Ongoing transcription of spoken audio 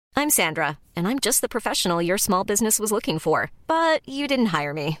I'm Sandra, and I'm just the professional your small business was looking for. But you didn't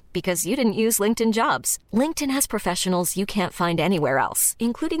hire me because you didn't use LinkedIn Jobs. LinkedIn has professionals you can't find anywhere else,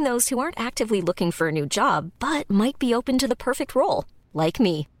 including those who aren't actively looking for a new job, but might be open to the perfect role, like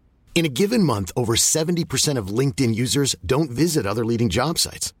me. In a given month, over 70% of LinkedIn users don't visit other leading job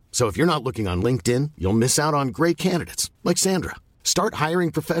sites. So if you're not looking on LinkedIn, you'll miss out on great candidates like Sandra. Start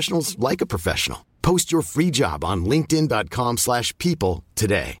hiring professionals like a professional. Post your free job on linkedin.com/people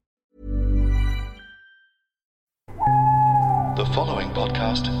today. The following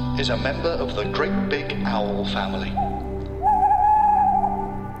podcast is a member of the Great Big Owl family.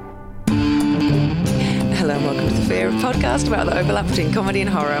 Hello and welcome to the Fear podcast about the overlap between comedy and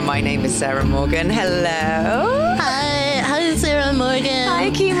horror. My name is Sarah Morgan. Hello. Hi, Sarah Morgan.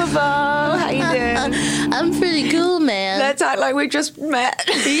 Hi, Kemah Bob. How you doing? I'm pretty cool, man. Let's act like we just met.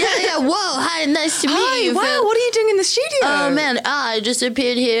 Yeah. Whoa, hi, nice to meet you. Wow, what are you doing in the studio? Oh, man, I just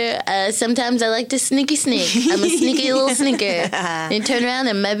appeared here. Sometimes I like to sneak. I'm a sneaky little sneaker. You turn around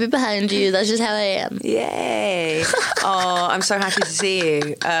and might be behind you. That's just how I am. Yay. Oh, I'm so happy to see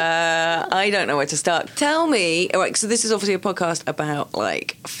you. I don't know where to start. Tell me. All right, so this is obviously a podcast about,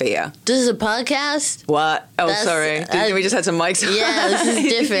 like, fear. This is a podcast? What? Oh, sorry. We just had some mics on. Yeah, this is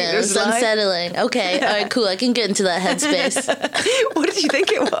different. It's unsettling. Okay, all right, cool. I can get into that headspace. What did you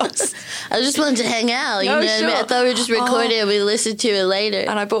think it was? I just wanted to hang out, you know what I mean? I thought we were just recording and we listened to it later.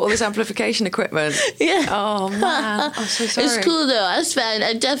 And I bought all this amplification equipment. Yeah. Oh, man. I'm so sorry. It's cool, though. That's fine.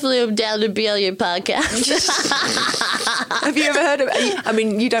 I definitely am down to be on your podcast. Have you ever heard of it? I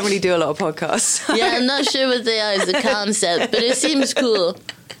mean, you don't really do a lot of podcasts. So. Yeah, I'm not sure what they are as a concept, but it seems cool.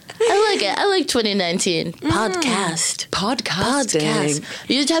 I like it. I like 2019. Podcasting.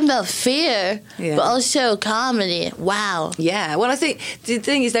 You're talking about fear, but also comedy. Wow. Yeah. Well, I think the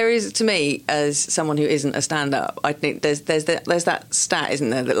thing is, there is, to me, as someone who isn't a stand-up, I think there's that stat, isn't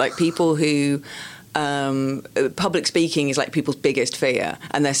there, that like people who public speaking is like people's biggest fear,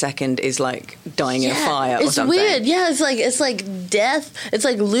 and their second is like dying in a fire or something. It's weird. Yeah, it's like death. It's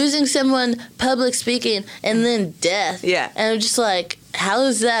like losing someone, public speaking, and then death. Yeah. And I'm just like, how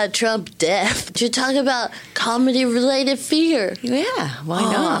is that trump death? You're talking about comedy-related fear. Yeah, why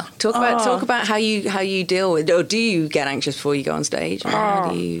not? Talk about how you deal with. Or do you get anxious before you go on stage? How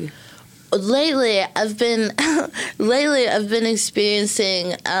do you? Lately, I've been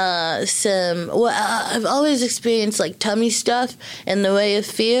experiencing I've always experienced like tummy stuff in the way of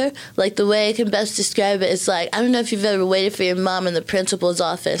fear. Like the way I can best describe it is like, I don't know if you've ever waited for your mom in the principal's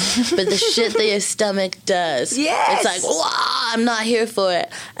office, but the shit that your stomach does. Yes. It's like, wow, I'm not here for it.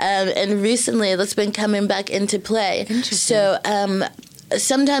 And recently, that's been coming back into play. Interesting. So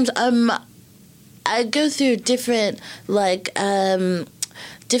sometimes I go through different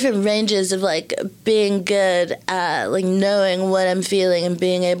different ranges of like being good at like knowing what I'm feeling and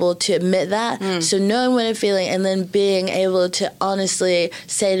being able to admit that. So knowing what I'm feeling and then being able to honestly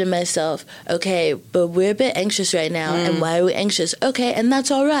say to myself, okay, but we're a bit anxious right now, and why are we anxious? Okay, and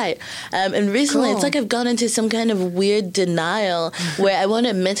that's all right. And recently it's like I've gone into some kind of weird denial where I want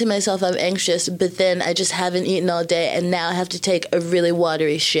to admit to myself I'm anxious, but then I just haven't eaten all day and now I have to take a really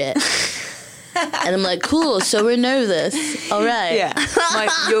watery shit. And I'm like, cool, so we're nervous. All right. Yeah. Like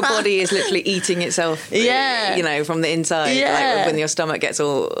your body is literally eating itself, you know, from the inside. Yeah. Like when your stomach gets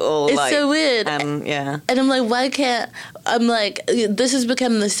all it's like... It's so weird. Yeah. And I'm like, why can't... I'm like, this has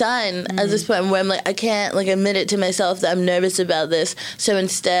become the sign at this point where I'm like, I can't like admit it to myself that I'm nervous about this. So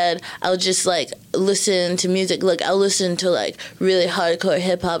instead, I'll just like listen to music. Like I'll listen to like really hardcore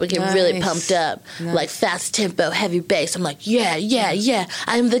hip hop and get really pumped up. Like fast tempo, heavy bass. I'm like, yeah.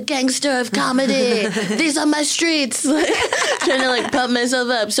 I'm the gangster of comedy. These are my streets. Like, trying to like pump myself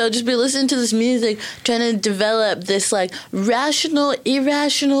up. So I'll just be listening to this music, trying to develop this like rational,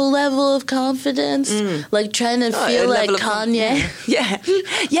 irrational level of confidence. Like trying to feel like Kanye.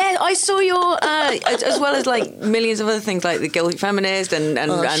 Yeah. I saw your as well as like millions of other things like the Guilty Feminist and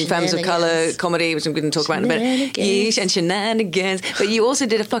Femmes of Colour comedy, which I'm going to talk about in a minute. And shenanigans. But you also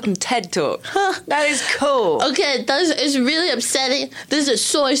did a fucking TED talk. That is cool. Okay, it's really upsetting. This is a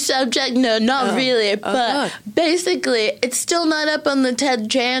sore subject. No, not really. But basically, it's still not up on the TED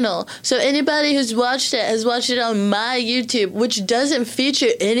channel. So anybody who's watched it has watched it on my YouTube, which doesn't feature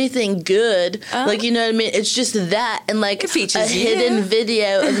anything good. Like, you know what I mean? It's just that and like a hidden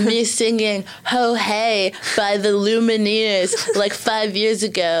video of me singing Ho Hey by the Lumineers like 5 years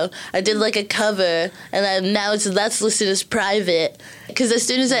ago. I did like a cover, and now that's listed as private. Because as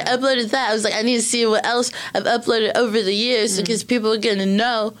soon as I uploaded that, I was like, I need to see what else I've uploaded over the years because people are going to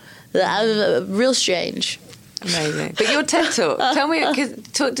know that I'm real strange. Amazing. But your TED Talk, tell me,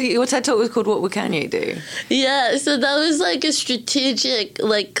 your TED Talk was called What Would Kanye Do? Yeah, so that was like a strategic,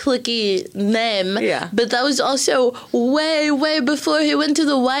 like clicky name. Yeah. But that was also way, way before he went to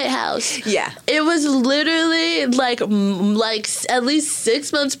the White House. Yeah. It was literally like at least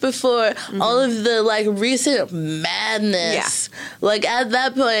 6 months before all of the like recent madness. Yeah. Like at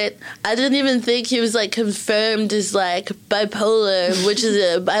that point, I didn't even think he was like confirmed as like bipolar, which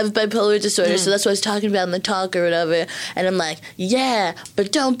is I have bipolar disorder, so that's what I was talking about in the talk or whatever. And I'm like, yeah,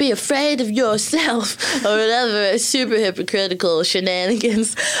 but don't be afraid of yourself or whatever. Super hypocritical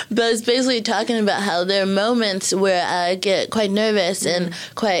shenanigans. But it's basically talking about how there are moments where I get quite nervous and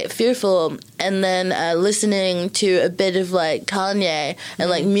quite fearful, and then listening to a bit of like Kanye and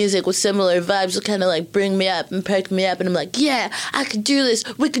like music with similar vibes will kind of like bring me up and perk me up, and I'm like, yeah, I could do this.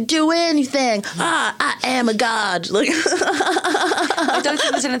 We could do anything. I am a god. Like, I don't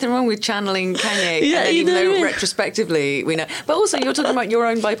think there's anything wrong with channeling Kanye. Yeah, and even though what I mean? retrospectively we know. But also, you're talking about your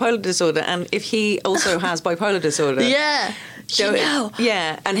own bipolar disorder, and if he also has bipolar disorder, yeah.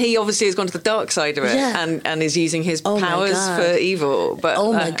 Yeah, and he obviously has gone to the dark side of it, and is using his powers for evil. But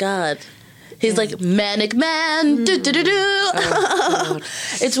oh my god. He's like, manic man, do-do-do-do. Oh,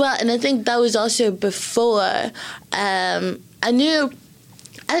 it's wild. And I think that was also before I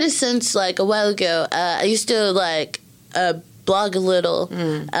had a sense like a while ago, I used to like blog a little.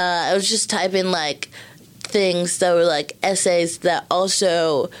 I was just typing like things that were like essays that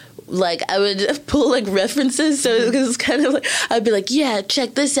also like I would pull like references, so it was kind of like I'd be like, yeah,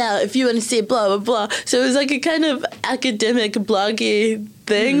 check this out if you want to see blah blah blah. So it was like a kind of academic bloggy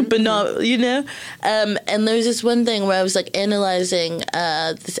thing, but not, you know. And there was this one thing where I was like analyzing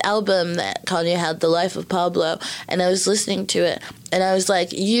this album that Kanye had, The Life of Pablo, and I was listening to it, and I was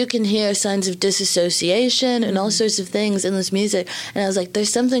like, you can hear signs of disassociation and all sorts of things in this music, and I was like,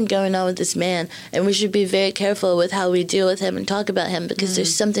 there's something going on with this man, and we should be very careful with how we deal with him and talk about him, because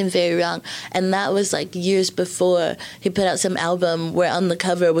there's something very wrong. And that was like years before he put out some album where on the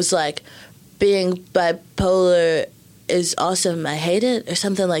cover was like, being bipolar is awesome, I hate it, or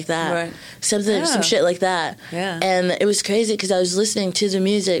something like that. Right. Some shit like that. Yeah. And it was crazy because I was listening to the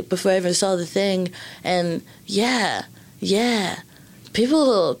music before I even saw the thing, and yeah,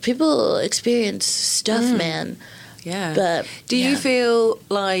 people experience stuff, man. Yeah. But do you feel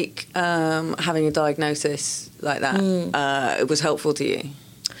like having a diagnosis like that it was helpful to you?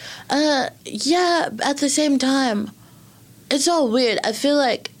 Yeah, at the same time, it's all weird. I feel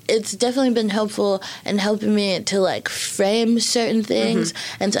like it's definitely been helpful in helping me to like frame certain things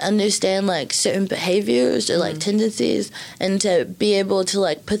and to understand like certain behaviors or like tendencies, and to be able to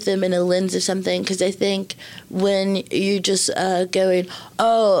like put them in a lens of something. Because I think when you just going,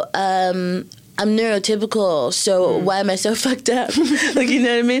 I'm neurotypical, so why am I so fucked up? Like, you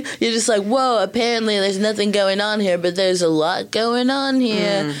know what I mean? You're just like, whoa, apparently there's nothing going on here, but there's a lot going on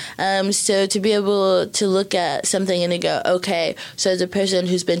here. So to be able to look at something and to go, okay, so as a person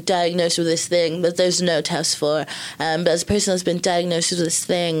who's been diagnosed with this thing that there's no test for, but as a person that's been diagnosed with this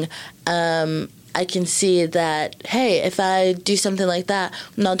thing, I can see that, hey, if I do something like that,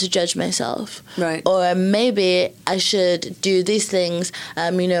 not to judge myself. Right. Or maybe I should do these things,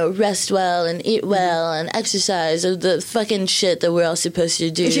 rest well and eat well and exercise, or the fucking shit that we're all supposed to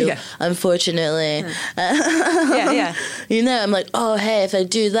do, unfortunately. Yeah. I'm like, oh, hey, if I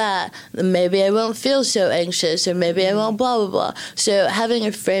do that, then maybe I won't feel so anxious, or maybe I won't blah, blah, blah. So having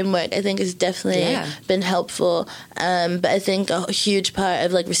a framework, I think, has definitely been helpful. But I think a huge part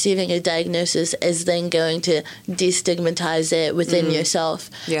of, like, receiving a diagnosis is then going to destigmatize it within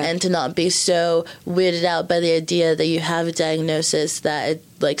yourself, and to not be so weirded out by the idea that you have a diagnosis that it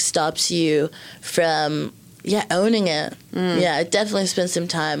like stops you from owning it. I definitely spent some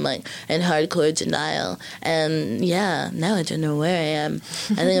time like in hardcore denial, and now I don't know where I am.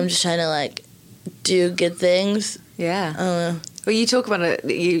 I think I'm just trying to like do good things. Well, you talk about it.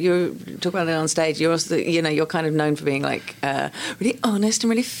 You talk about it on stage. You're also, you're kind of known for being like really honest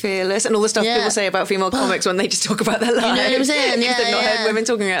and really fearless, and all the stuff people say about female comics when they just talk about their lives. You know what I'm saying? Yeah, they've not heard women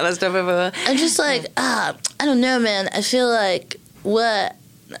talking about that stuff before. I'm just like, I don't know, man. I feel like what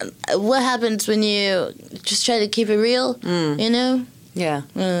happens when you just try to keep it real, you know? Yeah.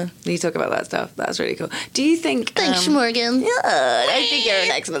 You talk about that stuff. That's really cool. Do you think... Thanks, Morgan. Yeah, I think you're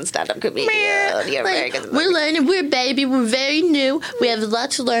an excellent stand-up comedian. You're very good. We're learning. We're baby. We're very new. We have a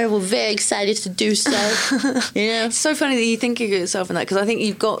lot to learn. We're very excited to do so. It's so funny that you think of yourself in that, because I think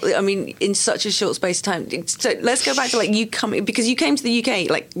you've got, in such a short space of time. So let's go back to, because you came to the UK,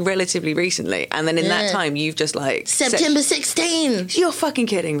 relatively recently, and then in that time, you've just, September 16. You're fucking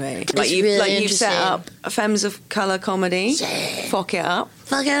kidding me. It's really you've set up Femmes of Colour comedy. Fuck it up.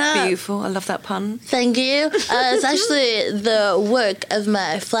 fuck it up. Beautiful. I love that pun. Thank you. It's actually the work of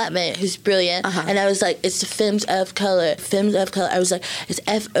my flatmate, who's brilliant. And I was like, it's films of color. Films of color. I was like, it's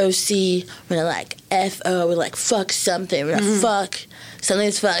FOC. When I like FO, we're like, fuck something. We're like, fuck.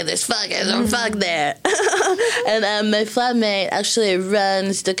 Something's fuck. There's fuck. There's no fuck there. And my flatmate actually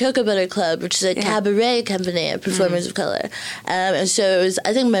runs the Cocoa Butter Club, which is a cabaret company of performers of color. And so it was,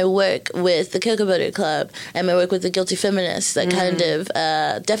 I think, my work with the Cocoa Butter Club and my work with the Guilty Feminists that kind of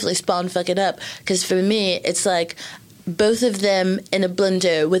definitely spawned Fuck It Up. Because for me, it's like both of them in a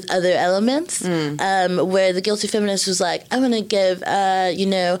blender with other elements, where the Guilty Feminist was like, I want to give,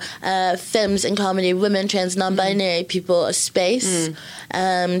 femmes in comedy, women, trans, non-binary people a space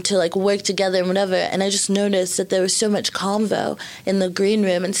to, like, work together and whatever. And I just noticed that there was so much convo in the green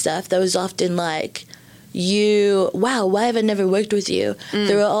room and stuff that was often like, why have I never worked with you?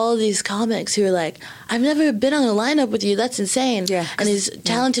 There were all these comics who were like, I've never been on a lineup with you. That's insane. Yeah, and these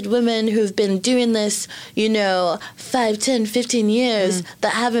talented women who've been doing this, 5, 10, 15 years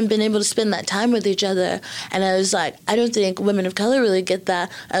that haven't been able to spend that time with each other. And I was like, I don't think women of color really get that,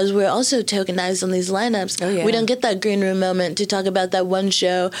 as we're also tokenized on these lineups. We don't get that green room moment to talk about that one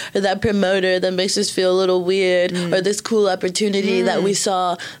show or that promoter that makes us feel a little weird or this cool opportunity that we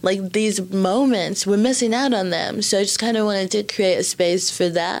saw. Like, these moments, we're missing out on them. So I just kind of wanted to create a space for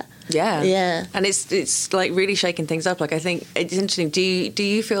that. Yeah. And it's like really shaking things up. Like, I think it's interesting. Do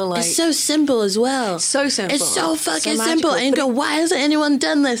you feel like it's so simple as well? So simple. It's so fucking simple. And you go, why hasn't anyone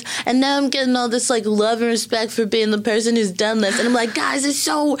done this? And now I'm getting all this like love and respect for being the person who's done this. And I'm like, guys, it's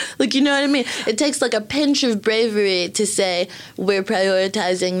so like, you know what I mean? It takes like a pinch of bravery to say we're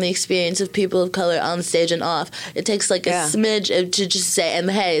prioritizing the experience of people of color on stage and off. It takes like a smidge to just say,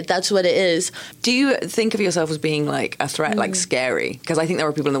 and hey, that's what it is. Do you think of yourself as being like a threat, like scary? Because I think there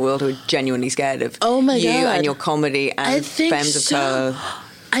are people in the world who are genuinely scared of you and your comedy and femmes of color.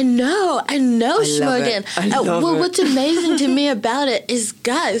 I know, Morgan. What's amazing to me about it is,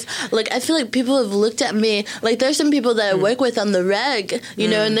 guys, like, I feel like people have looked at me, like, there's some people that I work with on the reg,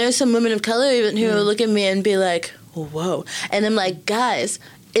 and there's some women of color even who will look at me and be like, whoa. And I'm like, guys,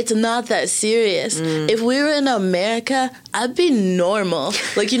 it's not that serious. If we were in America, I'd be normal.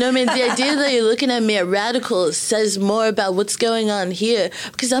 Like, you know what I mean? The idea that you're looking at me at radical says more about what's going on here,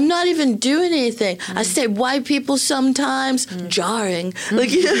 because I'm not even doing anything. I say white people sometimes, jarring.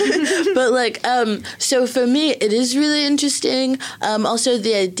 Like, you know? But like, so for me, it is really interesting. Also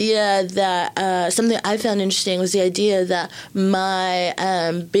the idea that, something I found interesting was the idea that my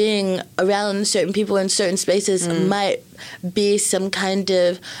being around certain people in certain spaces might be seen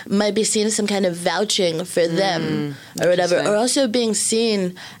as some kind of vouching for them or whatever, or also being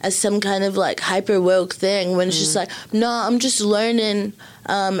seen as some kind of like hyper woke thing when it's just like, no, I'm just learning,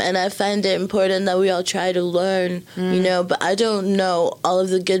 and I find it important that we all try to learn, but I don't know all of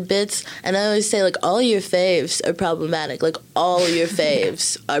the good bits. And I always say, like, all your faves are problematic. Like, all your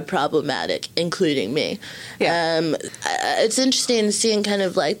faves are problematic, including me. It's interesting seeing kind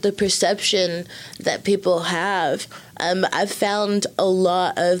of like the perception that people have. I've found a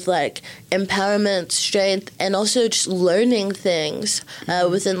lot of like empowerment, strength, and also just learning things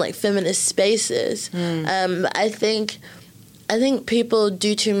within like feminist spaces. I think people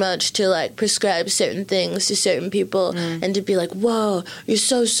do too much to like prescribe certain things to certain people and to be like, whoa, you're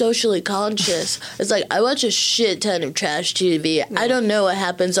so socially conscious. It's like, I watch a shit ton of trash TV. Yeah. I don't know what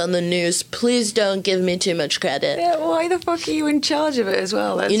happens on the news. Please don't give me too much credit. Yeah, why the fuck are you in charge of it as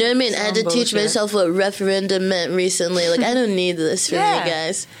well? That's, you know what I mean? I had to teach myself what referendum meant recently. Like, I don't need this from you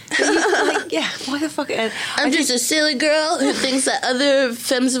guys. Why the fuck? I'm just a silly girl who thinks that other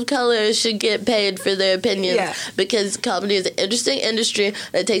femmes of color should get paid for their opinions because comedy is interesting industry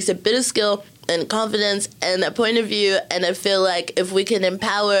that takes a bit of skill and confidence and a point of view, and I feel like if we can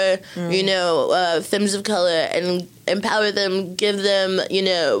empower, femmes of color and empower them, give them,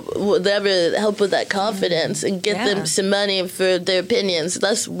 whatever, help with that confidence and get them some money for their opinions,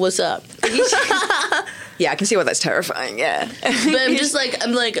 that's what's up. Yeah, I can see why that's terrifying, But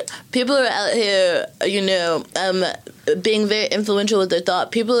I'm like, people are out here, being very influential with their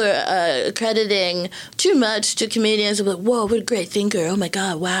thought. People are crediting too much to comedians. Like, whoa, what a great thinker. Oh, my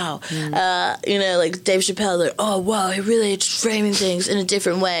God, wow. Like Dave Chappelle, like, oh, wow, he really is framing things in a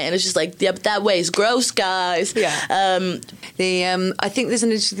different way. And it's just like, yep, that way is gross, guys. Yeah. I think there's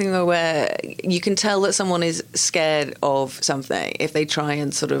an interesting thing, though, where you can tell that someone is scared of something if they try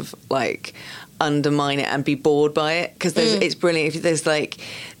and sort of, like, undermine it and be bored by it, because it's brilliant.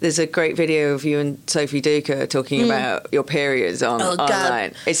 There's a great video of you and Sophie Duker talking about about your periods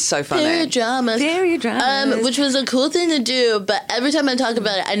online. It's so funny. Period dramas. Which was a cool thing to do, but every time I talk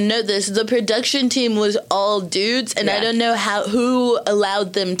about it, I notice the production team was all dudes, and I don't know who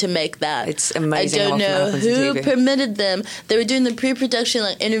allowed them to make that. It's amazing. I don't know who permitted them. They were doing the pre-production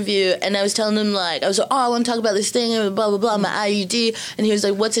interview, and I was telling them I was like, I want to talk about this thing, and blah blah blah, my IUD, and he was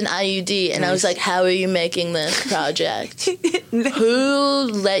like, what's an IUD? And I was like, how are you making this project? Who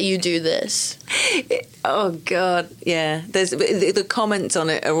let you do this? Oh God, yeah. There's the comments on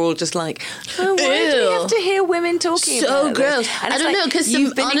it are all just like, why do we have to hear women talking about gross. this? I don't know, because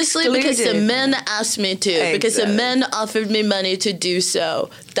because the men asked me to, because the men offered me money to do so.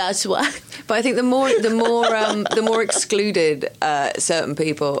 That's why. But I think the more excluded certain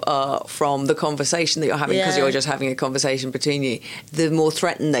people are from the conversation that you're having, because you're just having a conversation between you, the more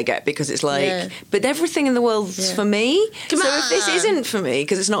threatened they get, because it's like, but everything in the world's for me. If this isn't for me,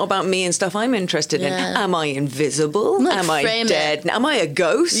 because it's not about me and stuff I'm interested in, am I invisible? Am I dead? Am I a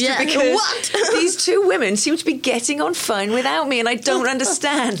ghost? Yeah. Because what? These two women seem to be getting on fine without me, and I don't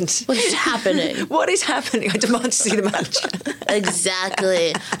understand. What is happening? What is happening? I demand to see the manager.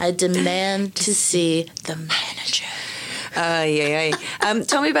 Exactly. I demand to see the manager.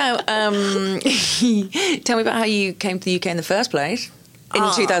 Tell me about how you came to the UK in the first place. In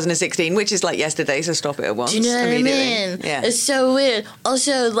 2016, which is like yesterday, so stop it at once. Do you know what I mean? Yeah. It's so weird.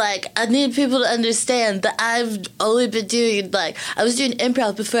 Also, I need people to understand that I've only been doing, I was doing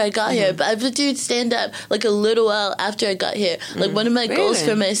improv before I got here, but I've been doing stand-up, a little while after I got here. One of my goals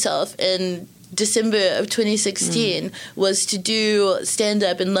for myself in December of 2016 was to do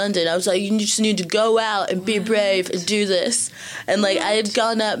stand-up in London. I was like, you just need to go out and be brave and do this. And I had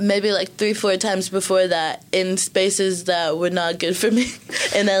gone up maybe 3-4 times before that in spaces that were not good for me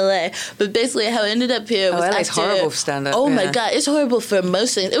in LA. But basically how I ended up here was LA's horrible for stand-up. Oh my God, it's horrible for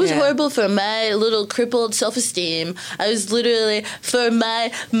most things. It was horrible for my little crippled self-esteem. I was literally, for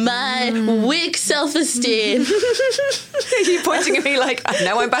my weak self-esteem. You're pointing at me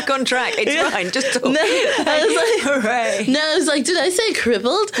now I'm back on track. It's fine. Just talk. No, I was like, hooray. No, I was like, did I say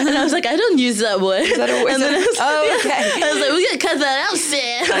crippled? And I was like, I don't use that word. Is that a word? Okay. I was like, we're gonna cut that out,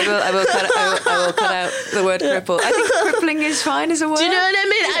 Sam. I will cut out the word cripple. I think crippling is fine as a word. Do you know what I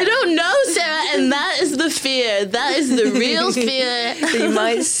mean? I don't know, Sarah, and that is the fear. That is the real fear. You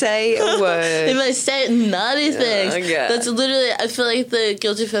might say a word. You might say naughty things. Yeah. That's literally, I feel like the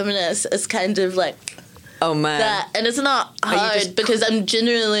guilty feminist is kind of oh man. That, and it's not hard because I'm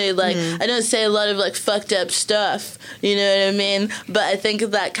generally I don't say a lot of fucked up stuff, you know what I mean? But I think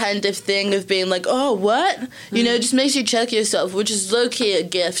that kind of thing of being oh, what? You know, it just makes you check yourself, which is low-key a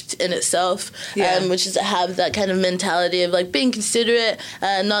gift in itself, which is to have that kind of mentality of being considerate,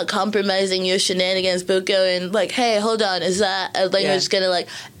 not compromising your shenanigans, but going hey, hold on, is that a language gonna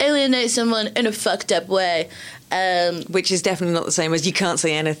alienate someone in a fucked up way? Which is definitely not the same as you can't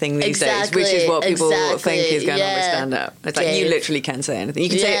say anything these days, which is what people think is going on with stand-up. It's you literally can say anything. You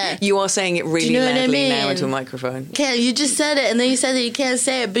can say it, you are saying it really loudly now into a microphone. You just said it, and then you said that you can't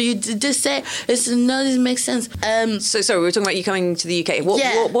say it, but you just say it. None of this makes sense. So sorry, we were talking about you coming to the UK.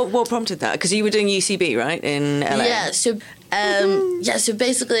 What prompted that? Because you were doing UCB, right, in LA? Yeah, so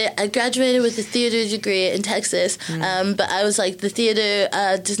basically I graduated with a theater degree in Texas, but I was the theater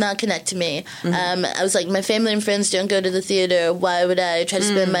does not connect to me. I was my family and friends don't go to the theater. Why would I try to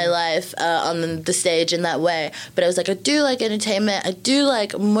spend my life on the stage in that way? But I was I do like entertainment. I do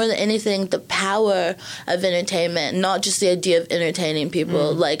more than anything the power of entertainment, not just the idea of entertaining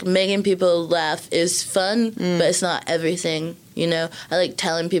people. Making people laugh is fun, but it's not everything. You know, I like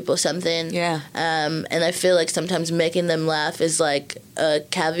telling people something. Yeah. And I feel sometimes making them laugh is a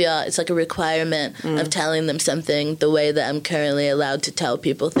caveat. It's a requirement of telling them something the way that I'm currently allowed to tell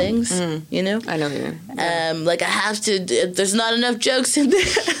people things. You know? I know what you mean. Yeah. I have to. There's not enough jokes in there.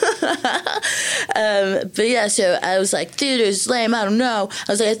 But yeah, so I was theater's lame. I don't know.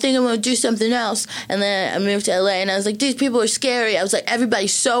 I was I think I'm gonna do something else. And then I moved to LA, and I was these people are scary. I was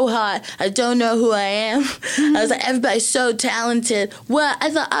everybody's so hot. I don't know who I am. I was everybody's so talented. What? I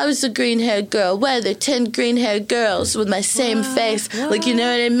thought I was the green-haired girl. Where are there 10 green-haired girls with my same face? You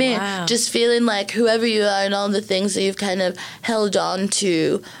know what I mean? Wow. Just feeling whoever you are and all the things that you've kind of held on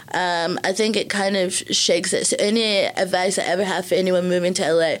to. I think it kind of shakes it. So any advice I ever have for anyone moving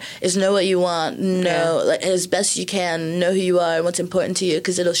to LA is know what you want. Know as best you can. Know who you are and what's important to you,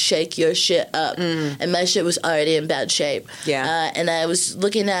 because it'll shake your shit up. And my shit was already in bad shape. Yeah. And I was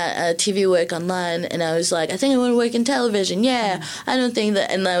looking at TV work online, and I was I think I want to work in television. Yeah. I don't think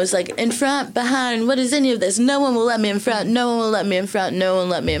that. And I was in front, behind. What is any of this? No one will let me in front. No one will let me in front. No one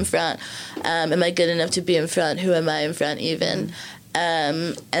let me in front. Am I good enough to be in front? Who am I in front even?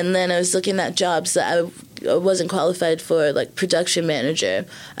 And then I was looking at jobs that I wasn't qualified for like production manager,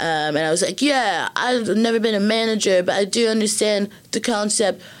 and I was like, yeah, I've never been a manager, but I do understand the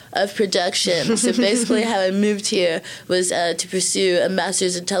concept of production. So basically how I moved here was to pursue a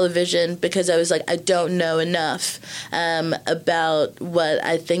master's in television, because I was like, I don't know enough about what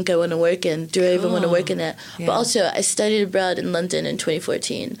I think I want to work in. Do I even want to work in it? Yeah. But also I studied abroad in London in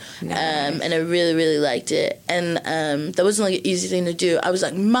 2014, nice. And I really, really liked it. And that wasn't like an easy thing to do. I was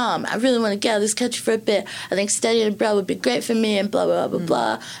like, Mom, I really want to get out of this country for a bit. I think studying abroad would be great for me, and blah, blah, blah, blah,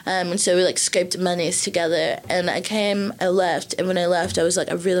 blah. And so we like scraped monies together, and I left, and when I left, I was like,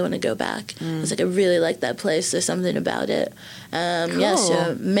 I really want to go back. I was like, I really like that place. There's something about it. Cool. Yeah,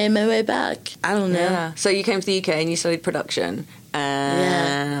 so made my way back. I don't know. Yeah. So you came to the UK and you studied production.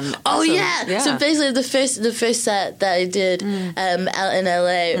 Yeah. Oh yeah. So basically, the first set that I did out in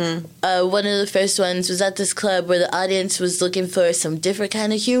LA, one of the first ones was at this club where the audience was looking for some different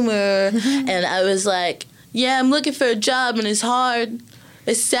kind of humor, and I was like, yeah, I'm looking for a job, and it's hard.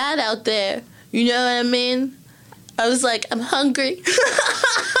 It's sad out there. You know what I mean? I was like, I'm hungry.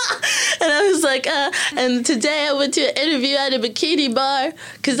 And I was like, and today I went to an interview at a bikini bar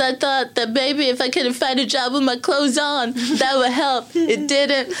because I thought that maybe if I couldn't find a job with my clothes on, that would help. It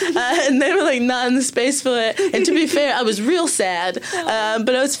didn't. And they were like not in the space for it. And to be fair, I was real sad.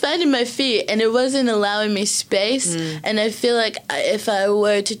 But I was finding my feet, and it wasn't allowing me space. And I feel like if I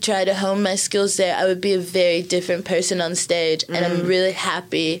were to try to hone my skills there, I would be a very different person on stage. And I'm really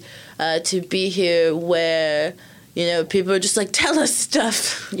happy to be here where, you know, people are just like, tell us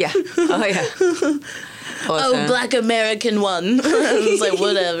stuff. Yeah. Oh, yeah. Awesome. Oh, Black American one. I was like,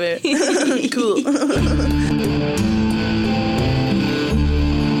 whatever. Cool.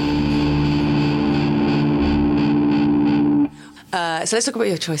 So let's talk about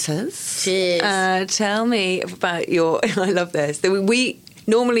your choices. Cheers. Tell me about your... I love this. We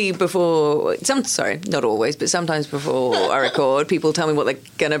normally before... not always, but sometimes before I record, people tell me what they're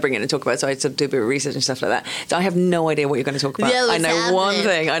going to bring in and talk about, so I sort of do a bit of research and stuff like that. So I have no idea what you're going to talk about. Yeah, I know happening? One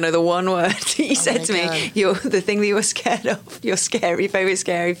thing. I know the one word that you said to me. The thing that you were scared of, your favourite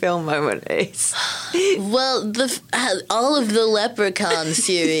scary film moment is... Well, all of the Leprechaun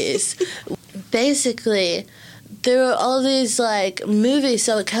series. Basically... There were all these, like, movies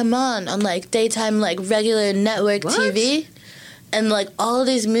that would come on like, daytime, like, regular network TV. And, like, all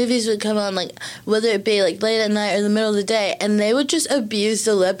these movies would come on, like, whether it be, like, late at night or the middle of the day, and they would just abuse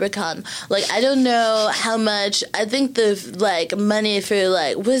the leprechaun. Like, I don't know how much, I think the, like, money for,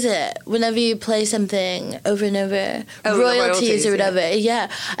 like, was it whenever you play something over and over, royalties or whatever. Yeah.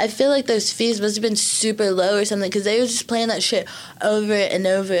 I feel like those fees must have been super low or something, because they were just playing that shit over and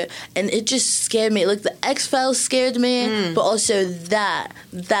over, and it just scared me. Like, the X-Files scared me, but also that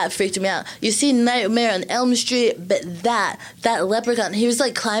freaked me out. You see Nightmare on Elm Street, but that leprechaun, he was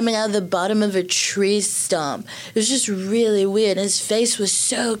like climbing out of the bottom of a tree stump. It was just really weird. His face was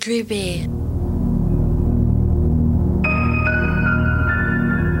so creepy.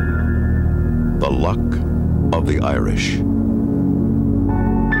 The luck of the Irish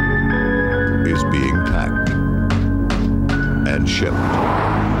is being packed and shipped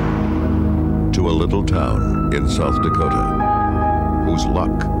to a little town in South Dakota whose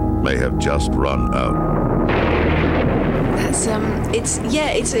luck may have just run out. It's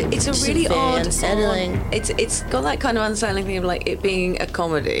a really odd, unsettling. It's got that kind of unsettling thing of like it being a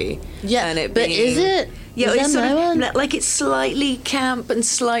comedy. Yeah, and it but being, is it? Yeah, is it's that sort my of one? like it's slightly camp and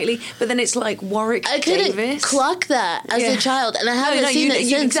slightly, but then it's like Warwick I couldn't Davis. clock that as a child, and I haven't seen it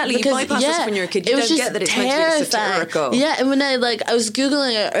since. Exactly, because, you bypass this when you're a kid. You don't get that it's meant to be satirical. Yeah, and when I was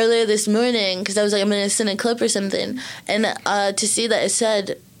Googling it earlier this morning because I was like, I'm going to send a clip or something, and to see that it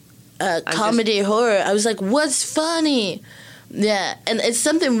said comedy horror, I was like, what's funny? Yeah, and it's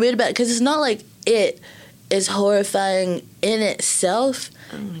something weird about it because it's not like it is horrifying in itself.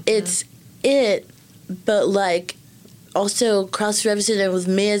 It's it, but like also cross-referencing it with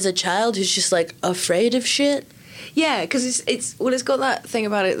me as a child who's just like afraid of shit. Yeah, because it's got that thing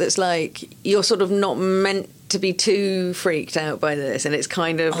about it that's like you're sort of not meant to be too freaked out by this, and it's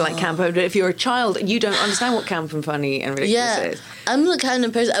kind of like camp. But if you're a child, you don't understand what camp and funny and ridiculous is. I'm the kind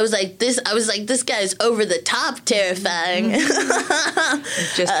of person. I was like, this guy's over the top terrifying.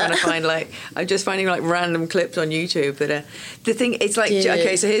 I'm just finding random clips on YouTube that the thing. It's like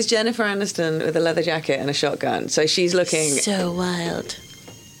okay, so here's Jennifer Aniston with a leather jacket and a shotgun. So she's looking so wild.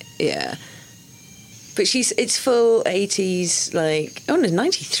 Yeah. But it's full 80s, like... Oh, no,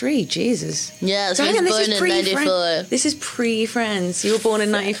 93, Jesus. Yeah, so I was born in 94. This is pre-Friends. You were born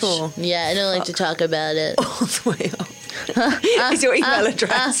in 94. Yeah, I don't like to talk about it. All the way up. Is your email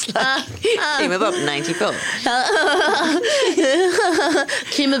address Kemah Bob 94?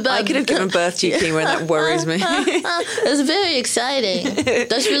 Kemah Bob. I could have given birth to you, Kemah, and that worries me. That's very exciting.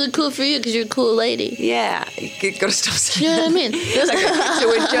 That's really cool for you because you're a cool lady. Yeah, you got to stop saying You know what I mean? Okay, so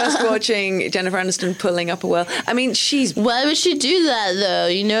we're just watching Jennifer Aniston pulling up a well. I mean, Why would she do that, though?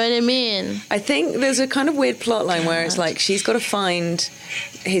 You know what I mean? I think there's a kind of weird plot line where it's like she's got to find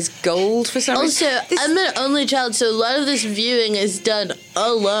his gold for some reason. Also, I'm an only child, so a lot of this viewing is done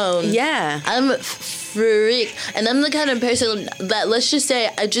alone. Yeah. I'm freak. And I'm the kind of person that, let's just say,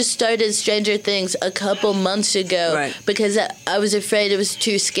 I just started Stranger Things a couple months ago because I was afraid it was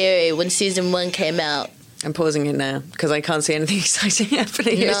too scary when season 1 came out. I'm pausing it now because I can't see anything exciting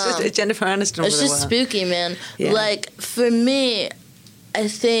happening. No. It's just Jennifer Aniston. It's just spooky, man. Yeah. Like, for me, I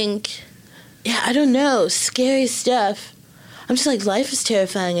think, I don't know, scary stuff. I'm just like, life is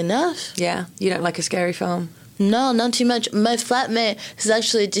terrifying enough. Yeah, you don't like a scary film? No, not too much. My flatmate has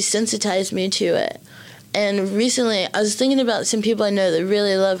actually desensitized me to it. And recently, I was thinking about some people I know that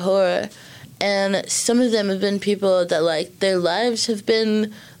really love horror. And some of them have been people that, like, their lives have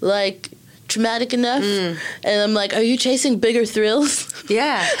been, like, traumatic enough. And I'm like, are you chasing bigger thrills?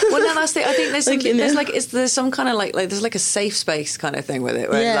 Yeah. Well, no, that's the. I think there's Like, something, you know? there's some kind of like there's like a safe space kind of thing with it.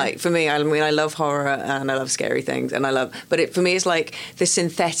 Where like for me, I mean, I love horror and I love scary things and for me, it's like the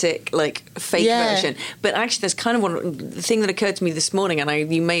synthetic, like fake version. But actually, there's kind of the thing that occurred to me this morning,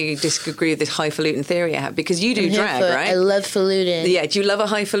 and you may disagree with this highfalutin theory I have because you do drag, right? I love falutin. Yeah. Do you love a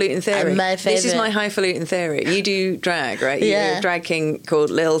highfalutin theory? My favorite. This is my highfalutin theory. You do drag, right? Yeah. You're a drag king called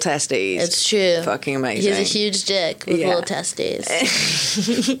Lil Testes. It's true. Fucking amazing. He has a huge dick with little testes.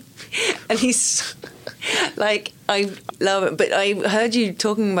 And he's like, I love it, but I heard you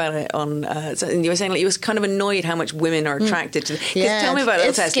talking about it on, and you were saying like you was kind of annoyed how much women are attracted to. Tell me about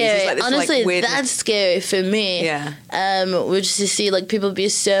Little Testes. Scary. Like this, honestly, like, weird. that's scary for me. Yeah. Which is to see like people be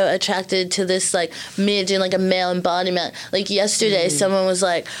so attracted to this like me doing like a male embodiment. Like yesterday, someone was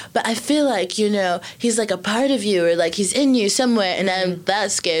like, "But I feel like he's like a part of you, or like he's in you somewhere," and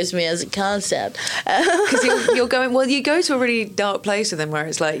that scares me as a concept. Because you're going. Well, you go to a really dark place with them, where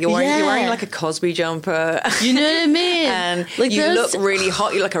it's like you're wearing like a Cosby jumper. You know what I mean? And like you look really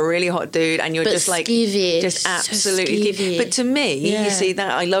hot. You're like a really hot dude, and you're just like skeevy. just absolutely. So skeevy. But to me, you see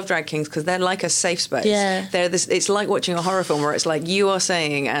that I love drag kings because they're like a safe space. Yeah. They're this. It's like watching a horror film where it's like you are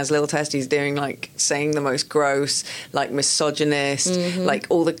saying as Little Testes saying the most gross, like misogynist, like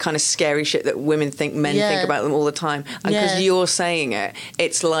all the kind of scary shit that women think men think about them all the time. And because you're saying it,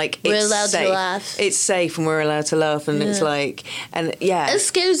 it's like we're it's allowed safe. to laugh. It's safe, and we're allowed to laugh, and it's like, and it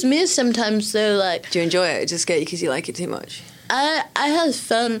scares me sometimes though. Like, do you enjoy it? It just scares you because you like it too much. I have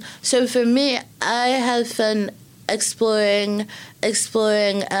fun. So for me, I have fun exploring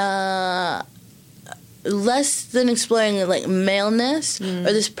less than exploring like maleness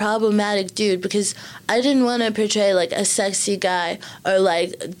or this problematic dude, because I didn't want to portray like a sexy guy, or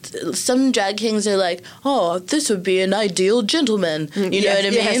like some drag kings are like, oh, this would be an ideal gentleman. You know what I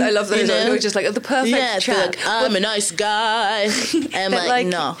mean? Yes, I love those. Who are just like the perfect chap. Like, I'm a nice guy. And like,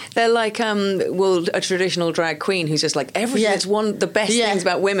 no. They're like a traditional drag queen who's just like everything. It's the best things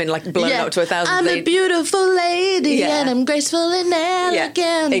about women, like blown up to 1,000. I'm a beautiful lady and I'm graceful and elegant.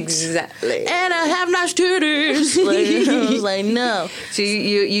 Yeah, exactly. And I have nice titties. I was like, no. So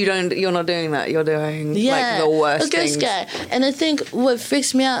you're not doing that. You're doing like the worst a ghost things. guy. And I think what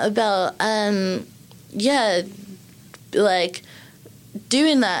freaks me out about like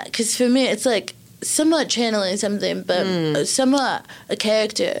doing that, because for me it's like somewhat channeling something, but somewhat a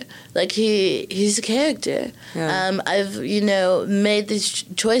character. Like he's a character. Yeah. I've made these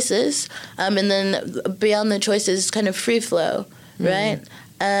choices, and then beyond the choices, it's kind of free flow, right?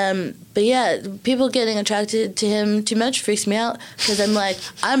 But yeah, people getting attracted to him too much freaks me out, because I'm like,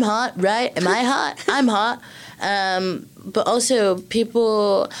 I'm hot, right? Am I hot? I'm hot. But also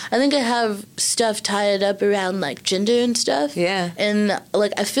people, I think I have stuff tied up around like gender and stuff. Yeah. And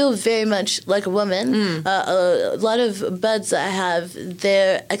like I feel very much like a woman. A lot of buds that I have,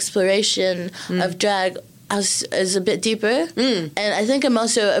 their exploration of drag is a bit deeper, and I think I'm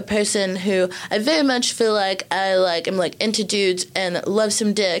also a person who I very much feel like I'm like into dudes and love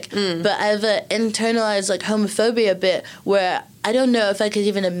some dick, but I've internalized like homophobia a bit, where I don't know if I could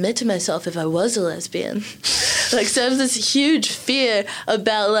even admit to myself if I was a lesbian. Like, so I have this huge fear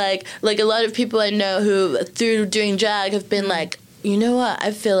about like a lot of people I know who through doing drag have been like, you know what,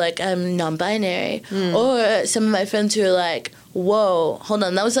 I feel like I'm non-binary, or some of my friends who are like, whoa, hold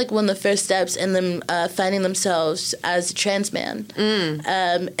on. That was like one of the first steps in them finding themselves as a trans man.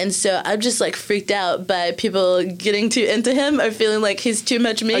 And so I'm just like freaked out by people getting too into him or feeling like he's too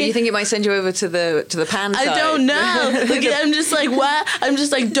much me. Oh, you think it might send you over to the pan side? I don't know. Like, I'm just like, why? I'm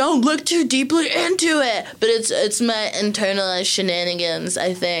just like, don't look too deeply into it. But it's my internalized shenanigans,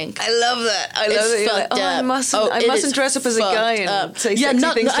 I think. I love that. I love that. You're like, I mustn't dress up as a guy and say sexy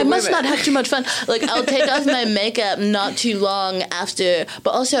things to I must women. not have too much fun. Like, I'll take off my makeup not too long after.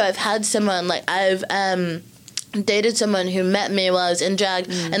 But also, I've had someone, like, I've dated someone who met me while I was in drag,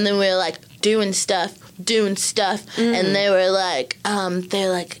 and then we were, like, doing stuff, and they were like, I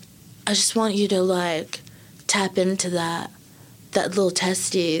just want you to, like, tap into that little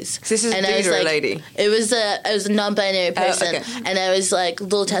testes. This is a dude or a lady? It was a non-binary person, and I was like,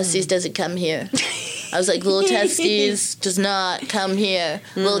 little testes doesn't come here. I was like, little testes does not come here.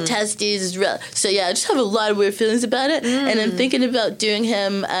 Little testes is real. So yeah, I just have a lot of weird feelings about it, and I'm thinking about doing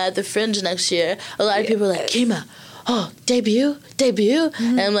him at the Fringe next year. A lot of people are like, Kemah, debut?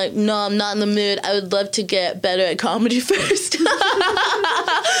 And I'm like, no, I'm not in the mood. I would love to get better at comedy first.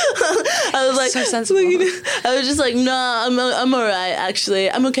 I was like, so sensible. I was just like, no, I'm all right, actually.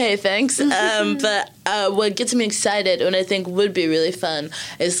 I'm okay, thanks. But what gets me excited and I think would be really fun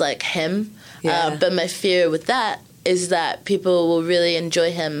is like him. Yeah. But my fear with that is that people will really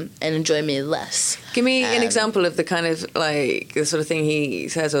enjoy him and enjoy me less. Give me an example of the kind of, like, the sort of thing he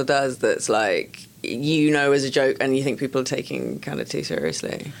says or does that's, like, as a joke and you think people are taking kind of too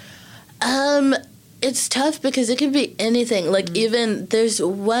seriously. It's tough because it could be anything. Like, even there's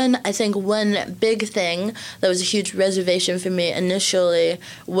one big thing that was a huge reservation for me initially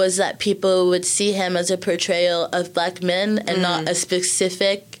was that people would see him as a portrayal of black men and not a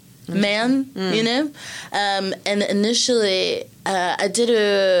specific man, you know? And initially, I did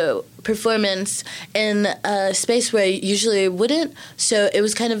a performance in a space where I usually wouldn't, so it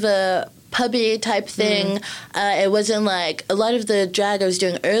was kind of a pubby type thing. It wasn't like a lot of the drag I was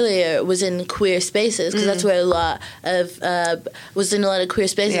doing earlier was in queer spaces because that's where a lot of queer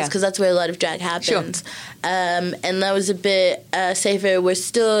spaces because that's where a lot of drag happens. Sure. And that was a bit safer. Where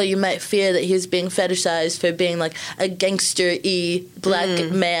still you might fear that he was being fetishized for being like a gangster-y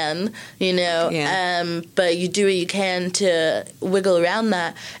black man, you know. Yeah. But you do what you can to wiggle around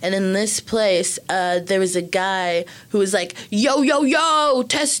that. And in this place, there was a guy who was like, yo,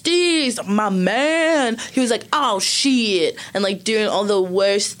 testes, my man. He was like, oh shit, and like doing all the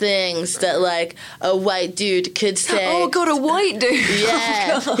worst things that like a white dude could say. Oh god, a white dude.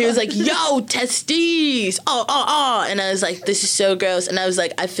 Yeah. Oh, he was like, yo, testes. Oh. And I was like, this is so gross. And I was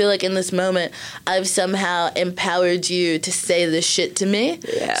like, I feel like in this moment I've somehow empowered you to say this shit to me.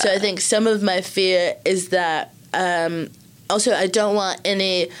 Yeah. So I think some of my fear is that also, I don't want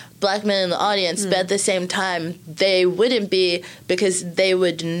any black men in the audience, but at the same time, they wouldn't be because they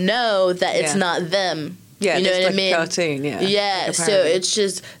would know that it's not them. Yeah, you know what like I mean? A cartoon, yeah. Yeah, like so it's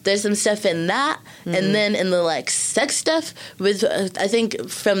just, there's some stuff in that, and then in the, like, sex stuff, with, I think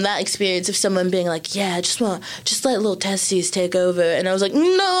from that experience of someone being like, yeah, just let little testes take over, and I was like,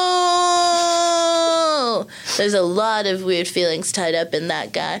 no! There's a lot of weird feelings tied up in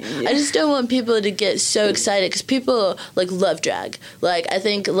that guy. Yeah. I just don't want people to get so excited, because people, like, love drag. Like, I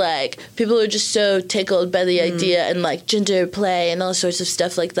think, like, people are just so tickled by the idea and, like, gender play and all sorts of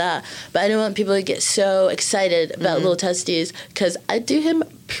stuff like that, but I don't want people to get so excited about little testes because I do him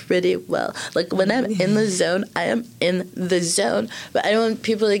pretty well. Like when I'm in the zone, I am in the zone. But I don't want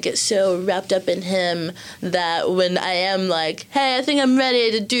people to get so wrapped up in him that when I am like, hey, I think I'm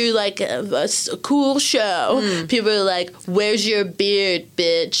ready to do like a cool show, people are like, where's your beard,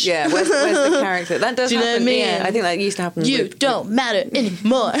 bitch? Yeah, where's the character? That does happen. Know what I mean? Yeah, I think that used to happen. You don't matter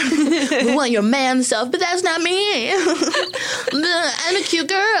anymore. We want your man self, but that's not me. I'm a cute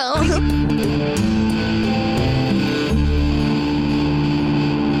girl.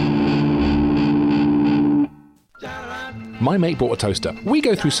 My Mate Bought a Toaster. We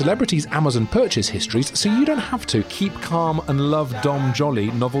go through celebrities' Amazon purchase histories so you don't have to. Keep calm and love Dom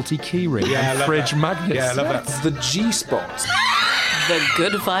Jolly novelty keyring and fridge magnets. Yeah, I love that. The G-spot. The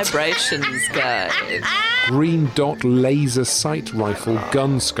Good Vibrations Guide. Green Dot Laser Sight Rifle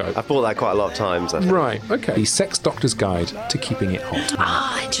Gun Scope. I've bought that quite a lot of times, I think. Right, okay. The Sex Doctor's Guide to Keeping It Hot.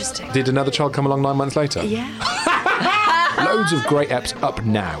 Ah, interesting. Did another child come along 9 months later? Yeah. Loads of great eps up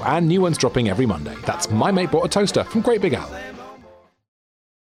now, and new ones dropping every Monday. That's My Mate Bought a Toaster from Great Big Al.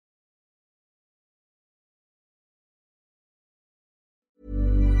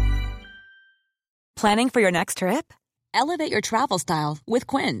 Planning for your next trip? Elevate your travel style with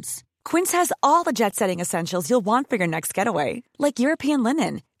Quince. Quince has all the jet-setting essentials you'll want for your next getaway, like European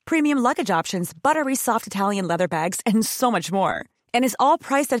linen, premium luggage options, buttery soft Italian leather bags, and so much more. And is all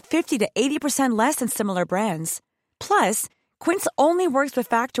priced at 50 to 80% less than similar brands. Plus, Quince only works with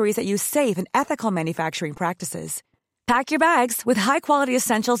factories that use safe and ethical manufacturing practices. Pack your bags with high-quality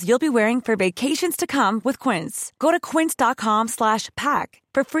essentials you'll be wearing for vacations to come with Quince. Go to quince.com/pack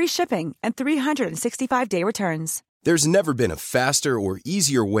for free shipping and 365-day returns. There's never been a faster or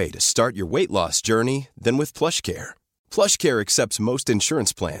easier way to start your weight loss journey than with PlushCare. PlushCare accepts most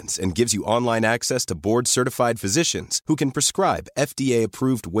insurance plans and gives you online access to board-certified physicians who can prescribe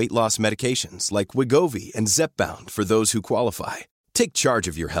FDA-approved weight loss medications like Wegovy and Zepbound for those who qualify. Take charge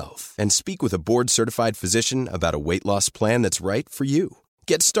of your health and speak with a board-certified physician about a weight loss plan that's right for you.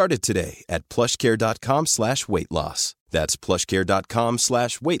 Get started today at plushcare.com/weight loss. That's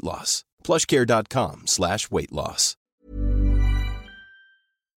plushcare.com/weight loss. plushcare.com/weight loss.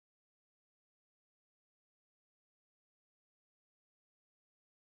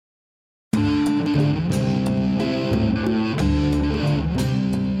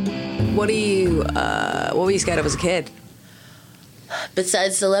 What were you scared of as a kid?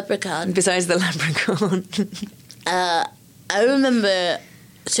 Besides the leprechaun. I remember,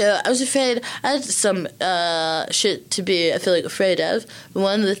 so I was afraid, I had some shit to be, I feel like, afraid of.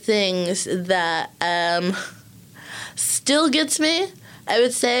 One of the things that still gets me, I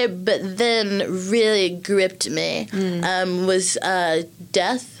would say, but then really gripped me, was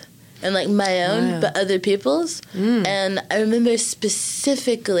death. And, like, my own, but other people's. And I remember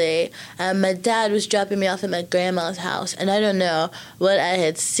specifically, my dad was dropping me off at my grandma's house, and I don't know what I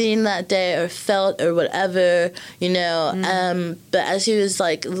had seen that day or felt or whatever, you know. But as he was,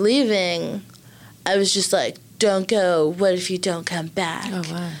 like, leaving, I was just like, don't go. What if you don't come back? Oh,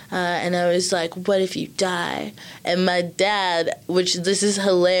 wow. And I was like, what if you die? And my dad, which this is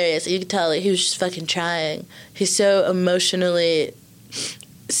hilarious. You can tell, like, he was just fucking trying. He's so emotionally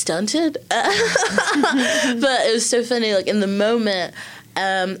stunted. But it was so funny, like, in the moment,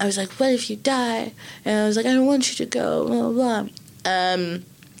 I was like, what if you die? And I was like, I don't want you to go, blah, blah, blah. And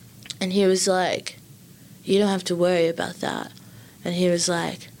he was like, you don't have to worry about that. And he was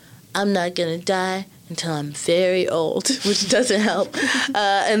like, I'm not gonna die until I'm very old, which doesn't help.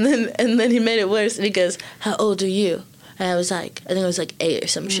 And then he made it worse, and he goes, how old are you? And I was like, I think I was like 8 or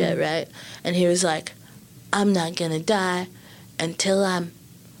some shit, right? And he was like, I'm not gonna die until I'm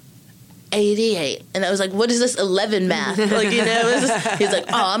 88. And I was like, what is this 11 math? Like, you know, he's like,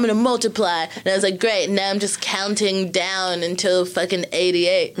 oh, I'm going to multiply. And I was like, great, now I'm just counting down until fucking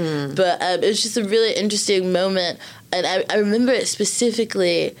 88. But it was just a really interesting moment. And I remember it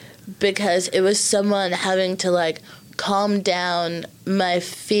specifically because it was someone having to, like, calm down my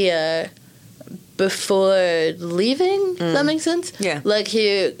fear before leaving. Does that make sense? Yeah. Like,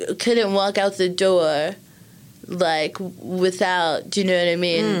 he couldn't walk out the door, like, without, do you know what I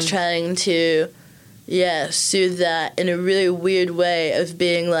mean, trying to, soothe that in a really weird way of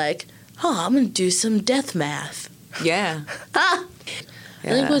being like, oh, I'm going to do some death math. Yeah. I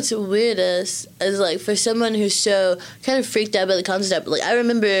think what's weirdest is, like, for someone who's so kind of freaked out by the concept, like, I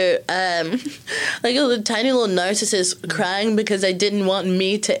remember, like, a tiny little narcissist crying because I didn't want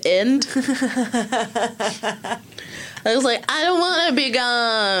me to end. I was like, I don't want to be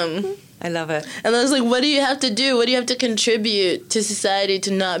gone. I love it. And I was like, what do you have to do? What do you have to contribute to society to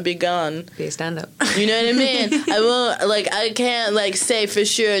not be gone? Be a stand-up. You know what I mean? I won't, like, I can't, like, say for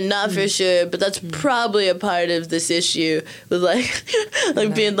sure, not for sure, but that's probably a part of this issue with, like,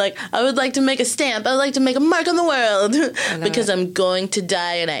 being like, I would like to make a stamp. I would like to make a mark on the world because I'm going to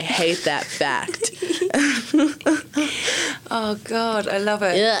die and I hate that fact. Oh, God, I love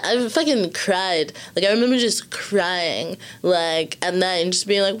it. Yeah, I fucking cried. Like, I remember just crying, like, at night and just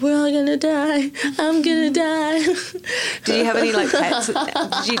being like, we're all gonna die. I'm gonna die. Did you have any, like, pets?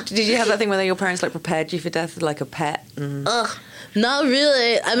 Did you have that thing where your parents, like, prepared you for death with, like, a pet? Ugh. Not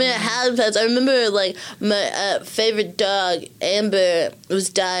really. I mean, I had pets. I remember, like, my favorite dog, Amber, was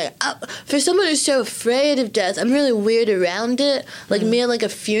dying. For someone who's so afraid of death, I'm really weird around it. Like, me at, like, a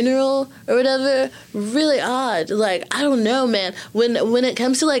funeral or whatever, really odd. Like, I don't know, man. When it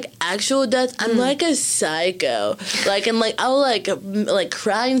comes to, like, actual death, I'm like a psycho. Like, and, like, I'll, like,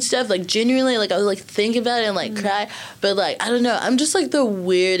 cry and stuff. Like, genuinely, like, I'll, like, think about it and, like, cry. But, like, I don't know. I'm just, like, the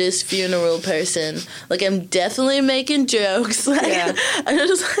weirdest funeral person. Like, I'm definitely making jokes. Yeah. I'm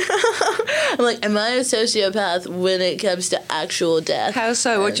like, am I a sociopath when it comes to actual death? How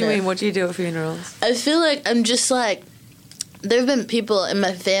so? What do you mean? What do you do at funerals? I feel like I'm just like, there have been people in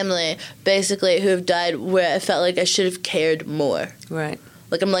my family, basically, who have died where I felt like I should have cared more. Right.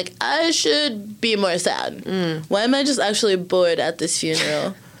 Like, I'm like, I should be more sad. Why am I just actually bored at this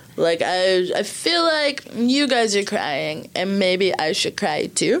funeral? Like, I feel like you guys are crying, and maybe I should cry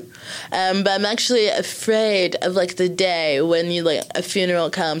too. But I'm actually afraid of, like, the day when you, like, a funeral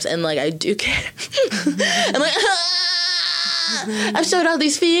comes and, like, I do care. I'm like, I've showed all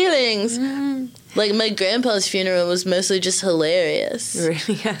these feelings. Like, my grandpa's funeral was mostly just hilarious.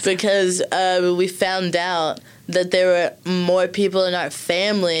 Really? Yes. Because we found out that there were more people in our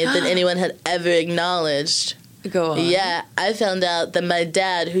family than anyone had ever acknowledged. Go on. Yeah, I found out that my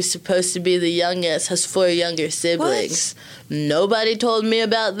dad, who's supposed to be the youngest, has 4 younger siblings. What? Nobody told me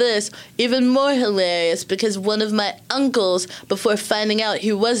about this. Even more hilarious, because one of my uncles, before finding out